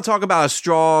 you want to talk about a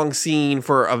strong scene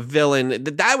for a villain?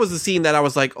 That was the scene that I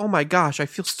was like, oh my gosh, I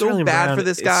feel so Sterling bad Brown for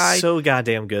this is guy. so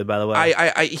goddamn good, by the way.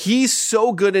 I he's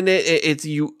so good in it. It's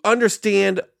you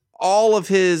understand all of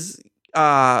his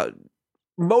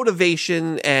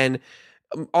motivation and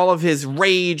all of his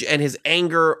rage and his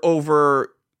anger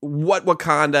over what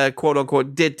Wakanda, quote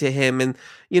unquote, did to him. And,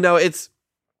 it's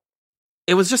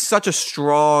It was just such a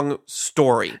strong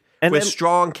story with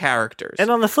strong characters. And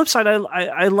on the flip side,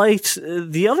 I liked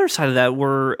the other side of that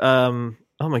were, oh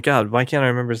my God, why can't I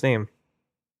remember his name?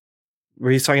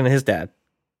 Where he's talking to his dad.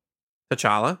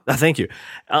 T'Challa. Thank you.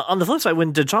 On the flip side,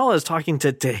 when T'Challa is talking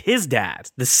to his dad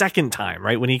the second time,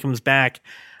 right, when he comes back,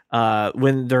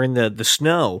 when they're in the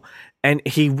snow, and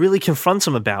he really confronts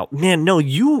him about, man, no,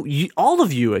 you all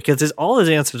of you, because all his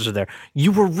answers are there.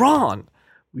 You were wrong.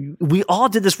 We all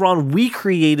did this wrong. We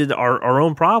created our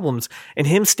own problems, and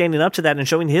him standing up to that and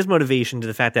showing his motivation to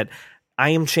the fact that I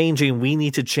am changing. We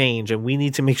need to change, and we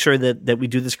need to make sure that we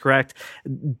do this correct.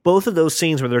 Both of those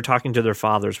scenes where they're talking to their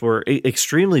fathers were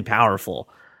extremely powerful.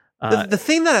 The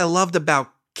thing that I loved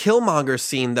about Killmonger's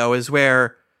scene, though, is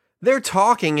where they're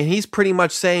talking, and he's pretty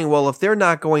much saying, well, if they're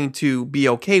not going to be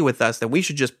okay with us, then we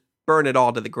should just burn it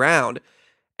all to the ground.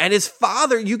 And his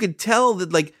father, you could tell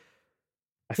that, like,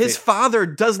 his father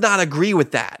does not agree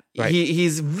with that. Right.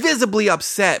 He's visibly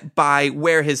upset by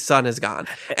where his son has gone.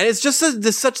 And it's just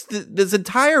this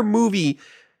entire movie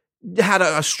had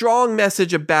a strong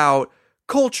message about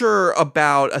culture,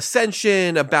 about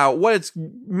ascension, about what it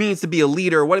means to be a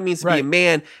leader, what it means to be a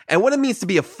man, and what it means to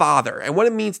be a father, and what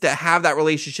it means to have that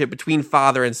relationship between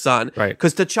father and son. Right.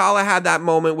 Because T'Challa had that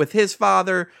moment with his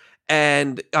father,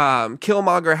 and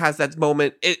Killmonger has that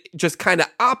moment, it just kind of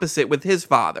opposite with his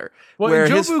father. Well, where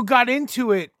Jobu got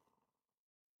into it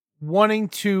wanting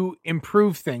to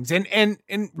improve things, and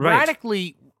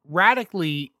radically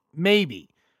maybe,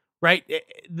 right?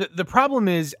 The problem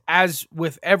is, as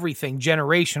with everything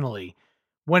generationally,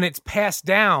 when it's passed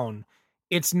down,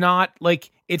 it's not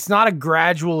a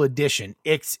gradual addition.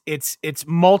 It's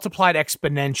multiplied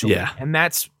exponentially. Yeah. And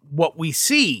that's what we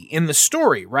see in the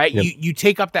story, right? Yep. You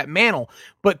take up that mantle,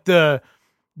 but the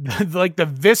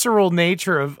visceral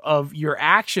nature of your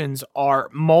actions are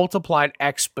multiplied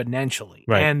exponentially.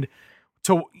 Right. And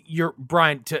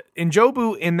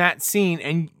Njobu in that scene,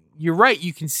 and you're right,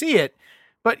 you can see it,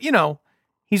 but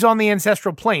he's on the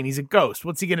ancestral plane. He's a ghost.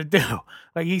 What's he gonna do?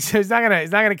 Like he's not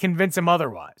gonna convince him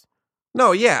otherwise.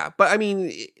 No, yeah, but I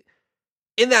mean,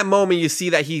 in that moment, you see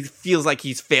that he feels like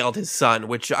he's failed his son,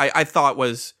 which I thought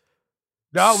was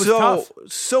tough.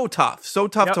 so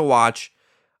tough to watch.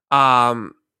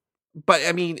 But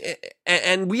I mean,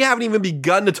 and we haven't even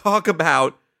begun to talk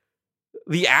about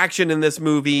the action in this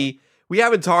movie. We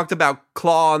haven't talked about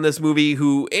Claw in this movie,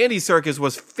 who Andy Serkis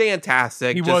was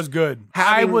fantastic. He was good.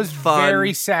 I was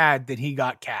very sad that he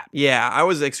got capped. Yeah, I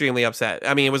was extremely upset.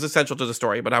 I mean, it was essential to the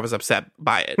story, but I was upset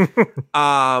by it.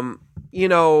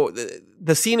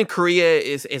 The scene in Korea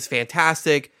is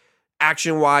fantastic,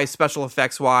 action-wise, special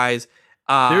effects-wise.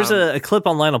 There's a clip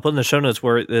online I'll put in the show notes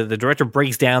where the director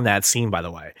breaks down that scene, by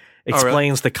the way.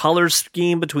 Explains the color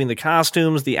scheme between the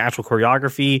costumes, the actual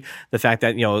choreography, the fact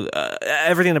that,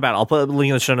 everything about it. I'll put a link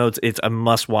in the show notes. It's a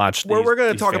must watch. We're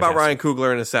going to talk about Ryan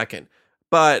Coogler in a second.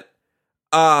 But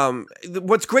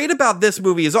what's great about this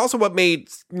movie is also what made,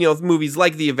 movies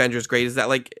like The Avengers great, is that,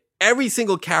 like, every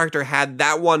single character had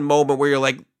that one moment where you're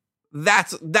like,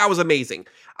 that was amazing.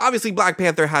 Obviously, Black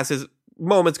Panther has his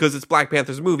moments because it's Black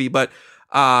Panther's movie, but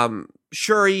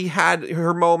Shuri had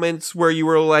her moments where you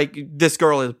were like, this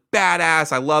girl is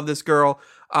badass. I love this girl.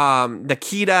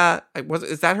 Nakia,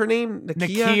 is that her name?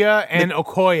 Nakia and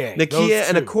Okoye. Nakia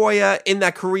and Okoye in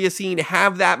that Korea scene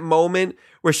have that moment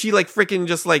where she like freaking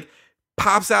just like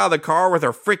pops out of the car with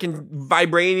her freaking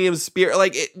vibranium spear.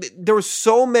 Like there were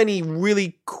so many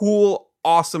really cool,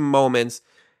 awesome moments.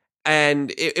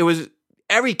 And it was,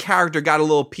 every character got a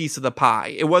little piece of the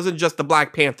pie. It wasn't just the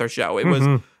Black Panther show. It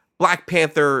was Black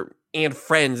Panther and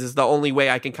friends is the only way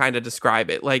I can kind of describe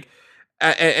it. Like,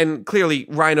 and clearly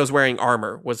Rhino's wearing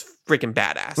armor was freaking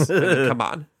badass. I mean, come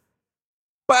on.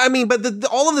 But I mean,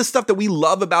 all of the stuff that we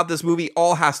love about this movie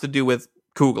all has to do with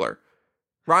Coogler.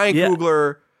 Ryan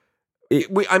Coogler.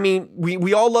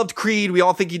 We all loved Creed. We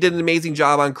all think he did an amazing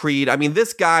job on Creed. I mean,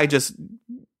 this guy just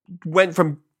went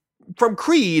from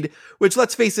Creed, which,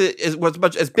 let's face it, was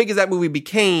much as big as that movie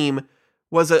became,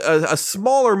 was a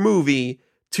smaller movie,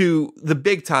 to the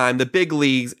big time, the big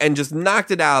leagues, and just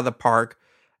knocked it out of the park.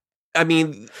 I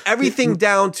mean, everything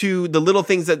down to the little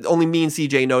things that only me and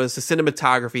CJ noticed, the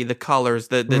cinematography, the colors,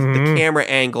 the camera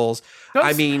angles.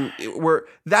 I mean,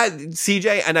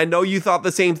 CJ, and I know you thought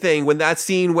the same thing, when that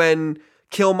scene when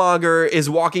Killmonger is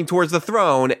walking towards the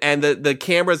throne and the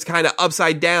camera's kind of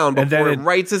upside down before it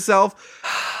rights itself,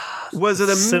 was an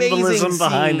amazing symbolism scene.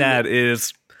 Behind that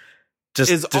is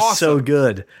just awesome. So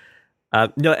good.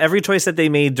 Every choice that they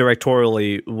made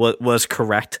directorially was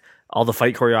correct. All the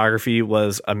fight choreography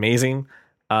was amazing.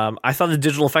 I thought the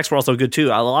digital effects were also good too.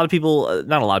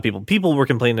 People were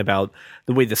complaining about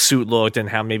the way the suit looked and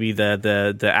how maybe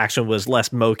the action was less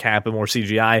mocap and more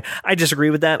CGI. I disagree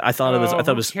with that. I thought it was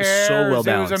so well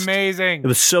balanced. It was amazing. It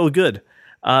was so good.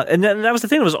 And that was the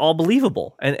thing. It was all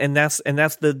believable, and that's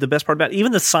the best part about it.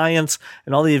 Even the science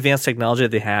and all the advanced technology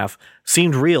that they have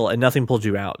seemed real, and nothing pulled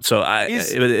you out. So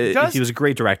he was a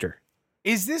great director.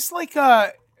 Is this like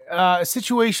a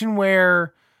situation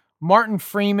where Martin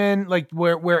Freeman, like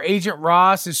where Agent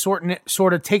Ross is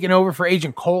sort of taking over for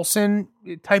Agent Coulson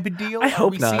type of deal? I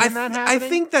hope not. I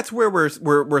think that's where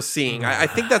we're seeing. I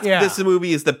think that's this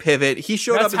movie is the pivot. He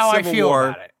showed up in Civil War.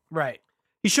 About it. Right.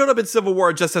 He showed up in Civil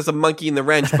War just as a monkey in the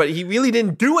wrench, but he really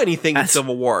didn't do anything in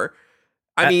Civil War.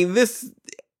 I mean, this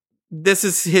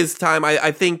is his time.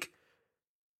 I think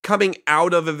coming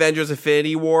out of Avengers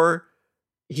Infinity War,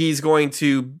 he's going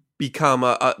to become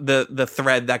the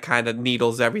thread that kind of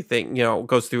needles everything,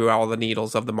 goes through all the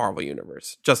needles of the Marvel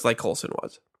Universe, just like Coulson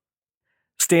was.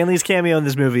 Stanley's cameo in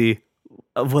this movie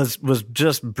was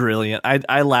just brilliant.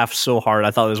 I laughed so hard.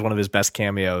 I thought it was one of his best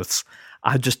cameos.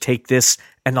 I'll just take this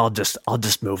and I'll just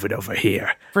move it over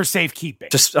here for safekeeping.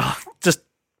 Just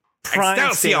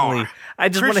prime Stanley. I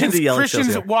just want him to yell.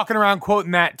 Christian's walking around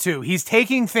quoting that too. He's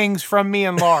taking things from me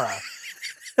and Laura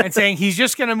and saying he's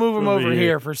just going to move them over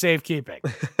here for safekeeping.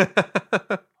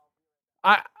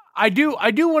 I do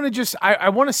want to just I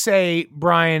want to say,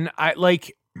 Brian, I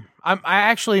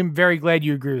actually am very glad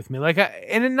you agree with me.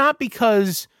 And not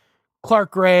because Clark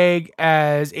Gregg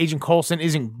as Agent Coulson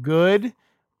isn't good,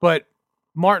 but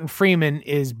Martin Freeman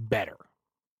is better.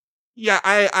 Yeah,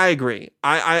 I agree.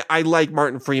 I like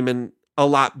Martin Freeman a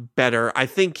lot better. I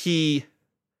think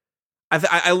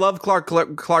I love Clark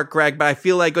Gregg, but I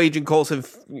feel like Agent Coulson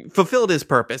fulfilled his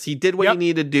purpose. He did what he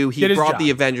needed to do. He brought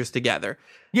the Avengers together.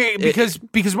 Yeah, because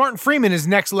Martin Freeman is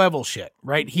next level shit,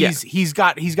 right? He's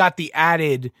got the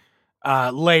added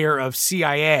layer of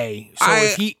CIA.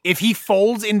 So if he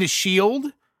folds into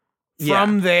SHIELD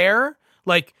from there,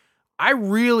 like, I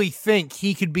really think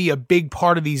he could be a big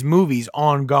part of these movies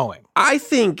ongoing. I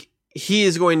think he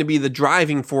is going to be the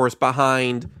driving force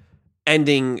behind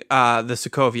ending the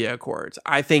Sokovia Accords.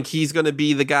 I think he's going to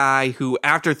be the guy who,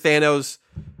 after Thanos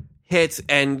hits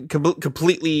and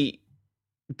completely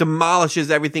demolishes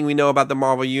everything we know about the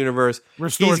Marvel Universe,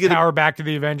 restores power back to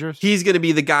the Avengers. He's going to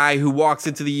be the guy who walks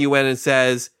into the UN and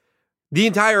says, the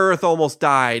entire Earth almost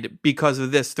died because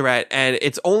of this threat, and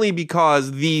it's only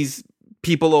because these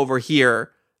people over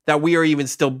here that we are even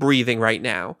still breathing right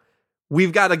now.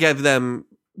 We've got to give them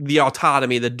the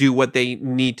autonomy to do what they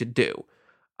need to do.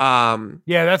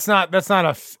 That's not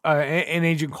an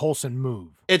Agent Coulson move.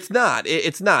 It's not.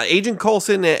 It's not. Agent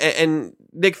Coulson and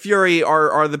Nick Fury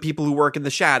are the people who work in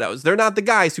the shadows. They're not the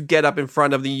guys who get up in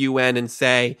front of the UN and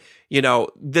say,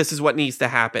 this is what needs to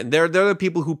happen. They're the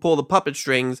people who pull the puppet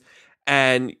strings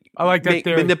and I like that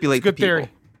theory. Manipulate good the people. Theory.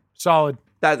 Solid.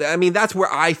 That's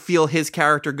where I feel his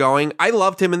character going. I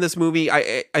loved him in this movie.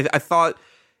 I thought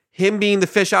him being the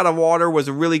fish out of water was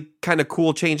a really kind of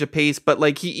cool change of pace, but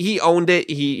like he owned it.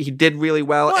 He did really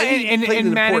well,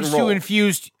 and managed to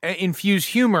infuse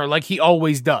humor like he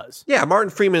always does. Yeah,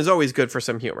 Martin Freeman is always good for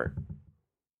some humor.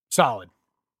 Solid.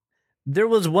 There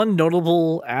was one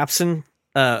notable absence.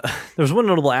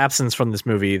 From this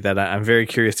movie that I'm very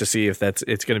curious to see if it's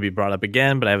going to be brought up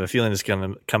again, but I have a feeling it's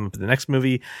going to come up in the next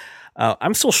movie.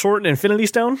 I'm still short an Infinity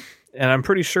Stone, and I'm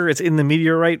pretty sure it's in the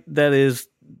meteorite that is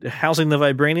housing the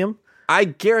vibranium. I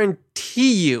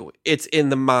guarantee you it's in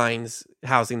the mines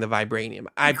housing the vibranium.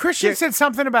 Christian said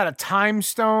something about a time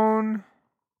stone.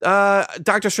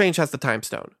 Doctor Strange has the time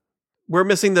stone. We're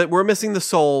missing the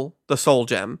soul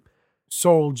gem.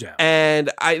 Soul gem. And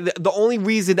the only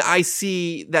reason I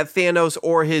see that Thanos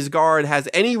or his guard has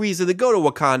any reason to go to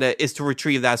Wakanda is to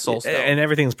retrieve that soul stone. And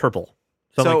everything's purple.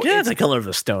 So I'm like, it's the color of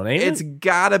the stone, ain't it? It's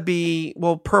gotta be,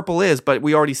 purple is, but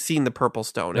we already seen the purple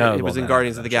stone. It was in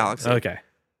Guardians of the Galaxy. Okay.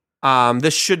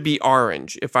 This should be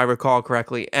orange, if I recall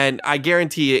correctly. And I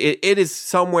guarantee you, it is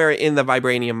somewhere in the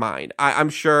vibranium mine. I'm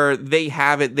sure they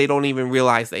have it. They don't even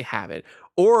realize they have it.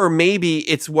 Or maybe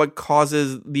it's what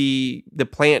causes the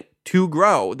plant to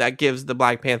grow that gives the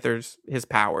Black Panthers his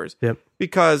powers. Yep.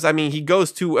 Because, he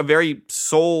goes to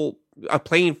a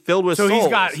plane filled with souls.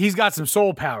 So he's got some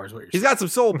soul powers. He's got some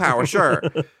soul power, sure.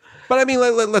 But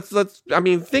let's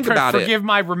think about it. Forgive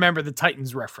my Remember the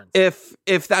Titans reference.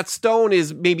 If that stone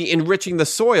is maybe enriching the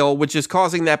soil, which is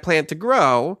causing that plant to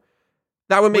grow,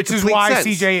 that would make complete sense.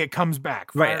 Which is why CJ it comes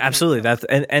back. Right, absolutely. That's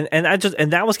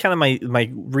and that was kind of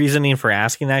my reasoning for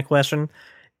asking that question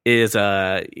is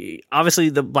obviously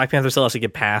the Black Panther still has to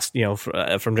get passed,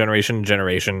 from generation to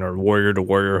generation or warrior to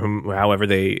warrior, however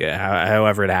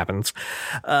it happens.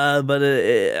 But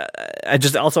I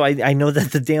just also I know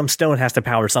that the damn stone has to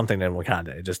power something in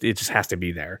Wakanda. It just has to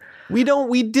be there.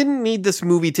 We didn't need this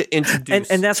movie to introduce,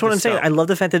 and that's what I'm saying. I love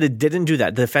the fact that it didn't do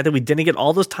that. The fact that we didn't get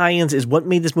all those tie-ins is what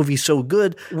made this movie so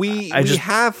good. We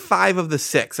have 5 of the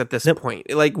 6 at this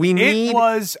point. Like it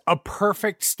was a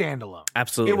perfect standalone.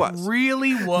 Absolutely, it was.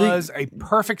 Really was a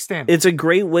perfect standalone. It's a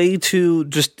great way to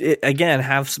just again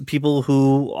have people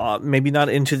who maybe not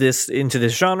into this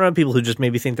genre, people who just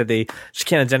maybe think that they just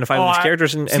can't identify with these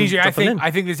characters. And CJ,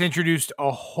 I think this introduced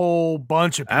a whole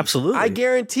bunch of people. Absolutely, I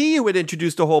guarantee you it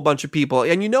introduced a whole bunch of people.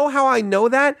 And you know how I know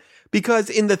that? Because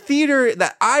in the theater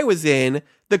that I was in,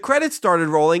 the credits started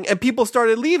rolling and people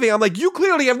started leaving. I'm like, you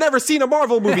clearly have never seen a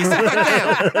Marvel movie. Sit back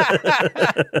down.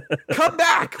 Come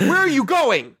back. Where are you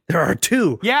going? There are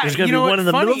 2. Yeah, there's going to be one in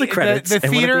the middle of the credits.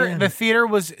 The theater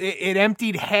was it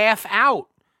emptied half out.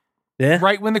 Yeah.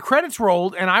 Right when the credits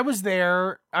rolled, and I was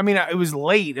there. I mean, it was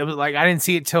late. It was like I didn't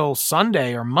see it till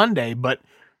Sunday or Monday, but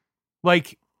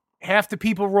like half the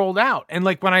people rolled out, and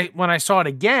like when I saw it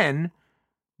again,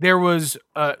 there was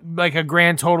like a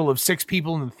grand total of 6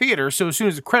 people in the theater. So as soon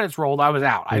as the credits rolled, I was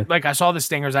out. Yeah. I saw the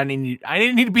stingers. I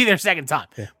didn't need to be there a second time.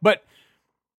 Yeah. But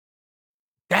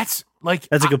that's a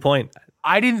good point.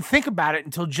 I didn't think about it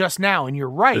until just now, and you're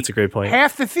right. That's a great point.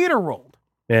 Half the theater rolled.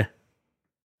 Yeah.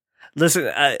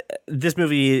 Listen, this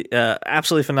movie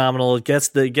absolutely phenomenal. It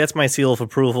gets my seal of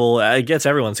approval. It gets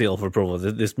everyone's seal of approval.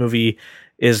 This movie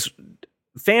is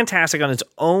fantastic on its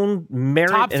own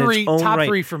merit. Top 3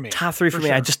 for me. Top 3 for me.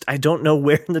 Sure. I don't know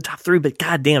where in the top 3, but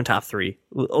goddamn top 3.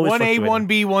 1A,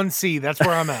 1B, 1C. That's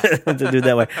where I'm at. To do it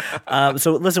that way.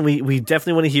 So listen, we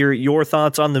definitely want to hear your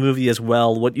thoughts on the movie as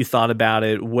well. What you thought about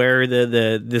it, where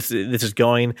this is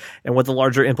going, and what the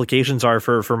larger implications are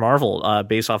for Marvel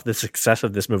based off the success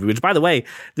of this movie. Which, by the way,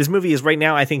 this movie is right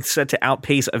now I think set to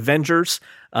outpace Avengers.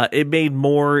 It made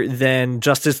more than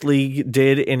Justice League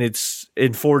did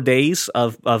in 4 days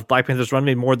of Black Panther's run.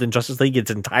 Made more than Justice League its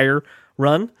entire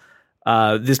run.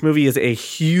 This movie is a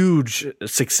huge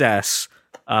success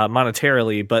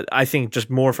monetarily, but I think just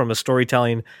more from a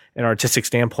storytelling and artistic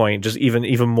standpoint, just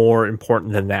even more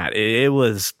important than that. It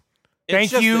was.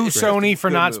 Thank you, Sony, for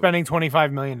not spending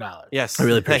 $25 million. Yes, I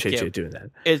really appreciate you doing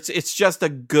that. It's just a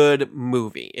good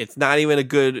movie. It's not even a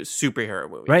good superhero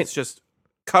movie. Right. It's just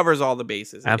covers all the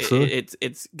bases. Absolutely,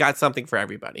 it's got something for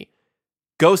everybody.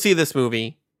 Go see this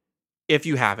movie. If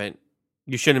you haven't,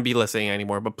 you shouldn't be listening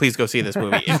anymore, but please go see this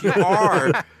movie. If you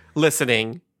are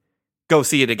listening, go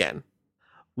see it again.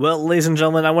 Well, ladies and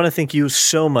gentlemen, I want to thank you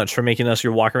so much for making us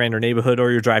your walk around your neighborhood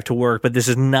or your drive to work, but this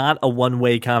is not a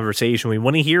one-way conversation. We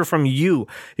want to hear from you.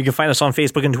 You can find us on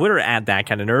Facebook and Twitter at That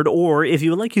Kind of Nerd, or if you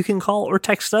would like, you can call or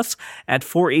text us at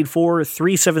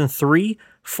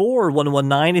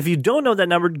 484-373-4119. If you don't know that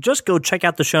number, just go check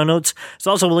out the show notes. It's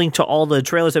also a link to all the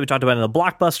trailers that we talked about in the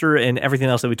Blockbuster and everything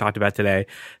else that we talked about today.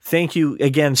 Thank you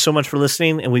again so much for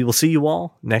listening, and we will see you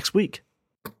all next week.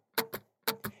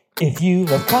 If you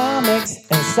love comics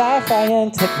and sci-fi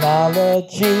and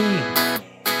technology,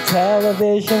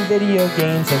 television, video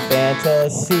games, and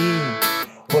fantasy,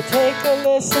 well, take a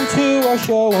listen to our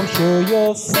show, I'm sure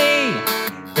you'll see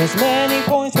there's many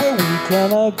points where we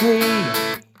can agree.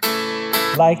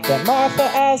 Like that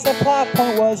Martha as a plot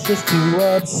point was just too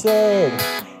absurd,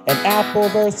 and Apple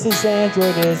versus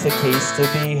Android is a case to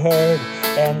be heard,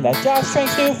 and that Josh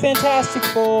Trank's new Fantastic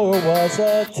Four was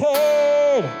a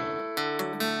turd.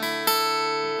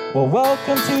 Well,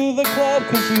 welcome to the club,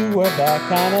 cause you are that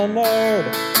kind of nerd.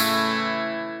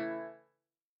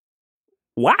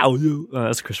 Wow,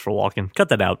 that's Christopher Walken. Cut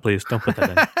that out, please. Don't put that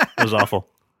in. That was awful.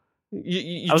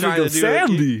 You I was going to go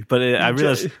Sandy, but I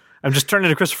realized I'm just turning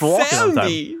to Christopher Walken all the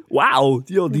time. Wow,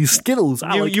 these Skittles.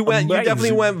 You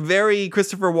definitely went very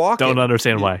Christopher Walken. Don't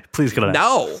understand why. Please cut it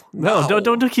out. No.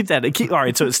 Don't keep that. All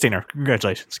right, so it's Stinger.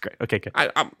 Congratulations. Great. Okay, good.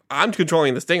 I'm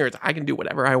controlling the stingers. I can do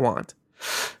whatever I want.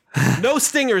 No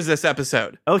stingers this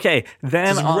episode. Okay,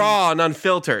 then just raw and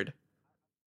unfiltered.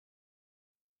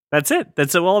 That's it.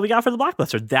 That's all we got for the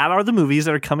Blockbuster. That are the movies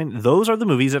that are coming. Those are the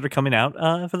movies that are coming out for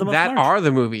the month of March. That are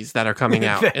the movies that are coming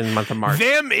out in the month of March.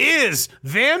 Them is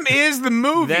the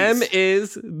movies. Them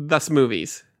is thus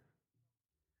movies.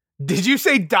 Did you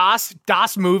say das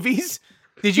movies?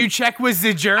 Did you check with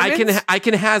the Germans? I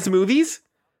can has movies.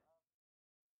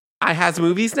 I has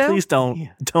movies now. Please don't.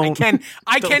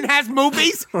 I can has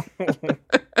movies. We're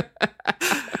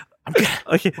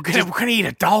gonna eat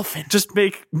a dolphin. Just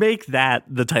make that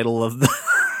the title of the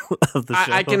of the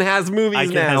show. I can has movies I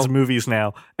can now. has movies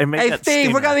now. And make Hey, that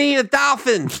Steve, we're stand out. gonna eat a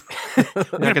dolphin.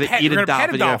 We're not gonna eat a dolphin.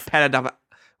 You're gonna pet a dolphin.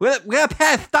 We're gonna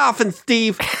pet a dolphin,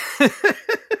 Steve.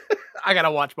 I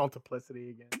gotta watch Multiplicity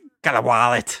again. Got a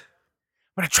wallet.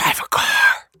 I'm gonna drive a car.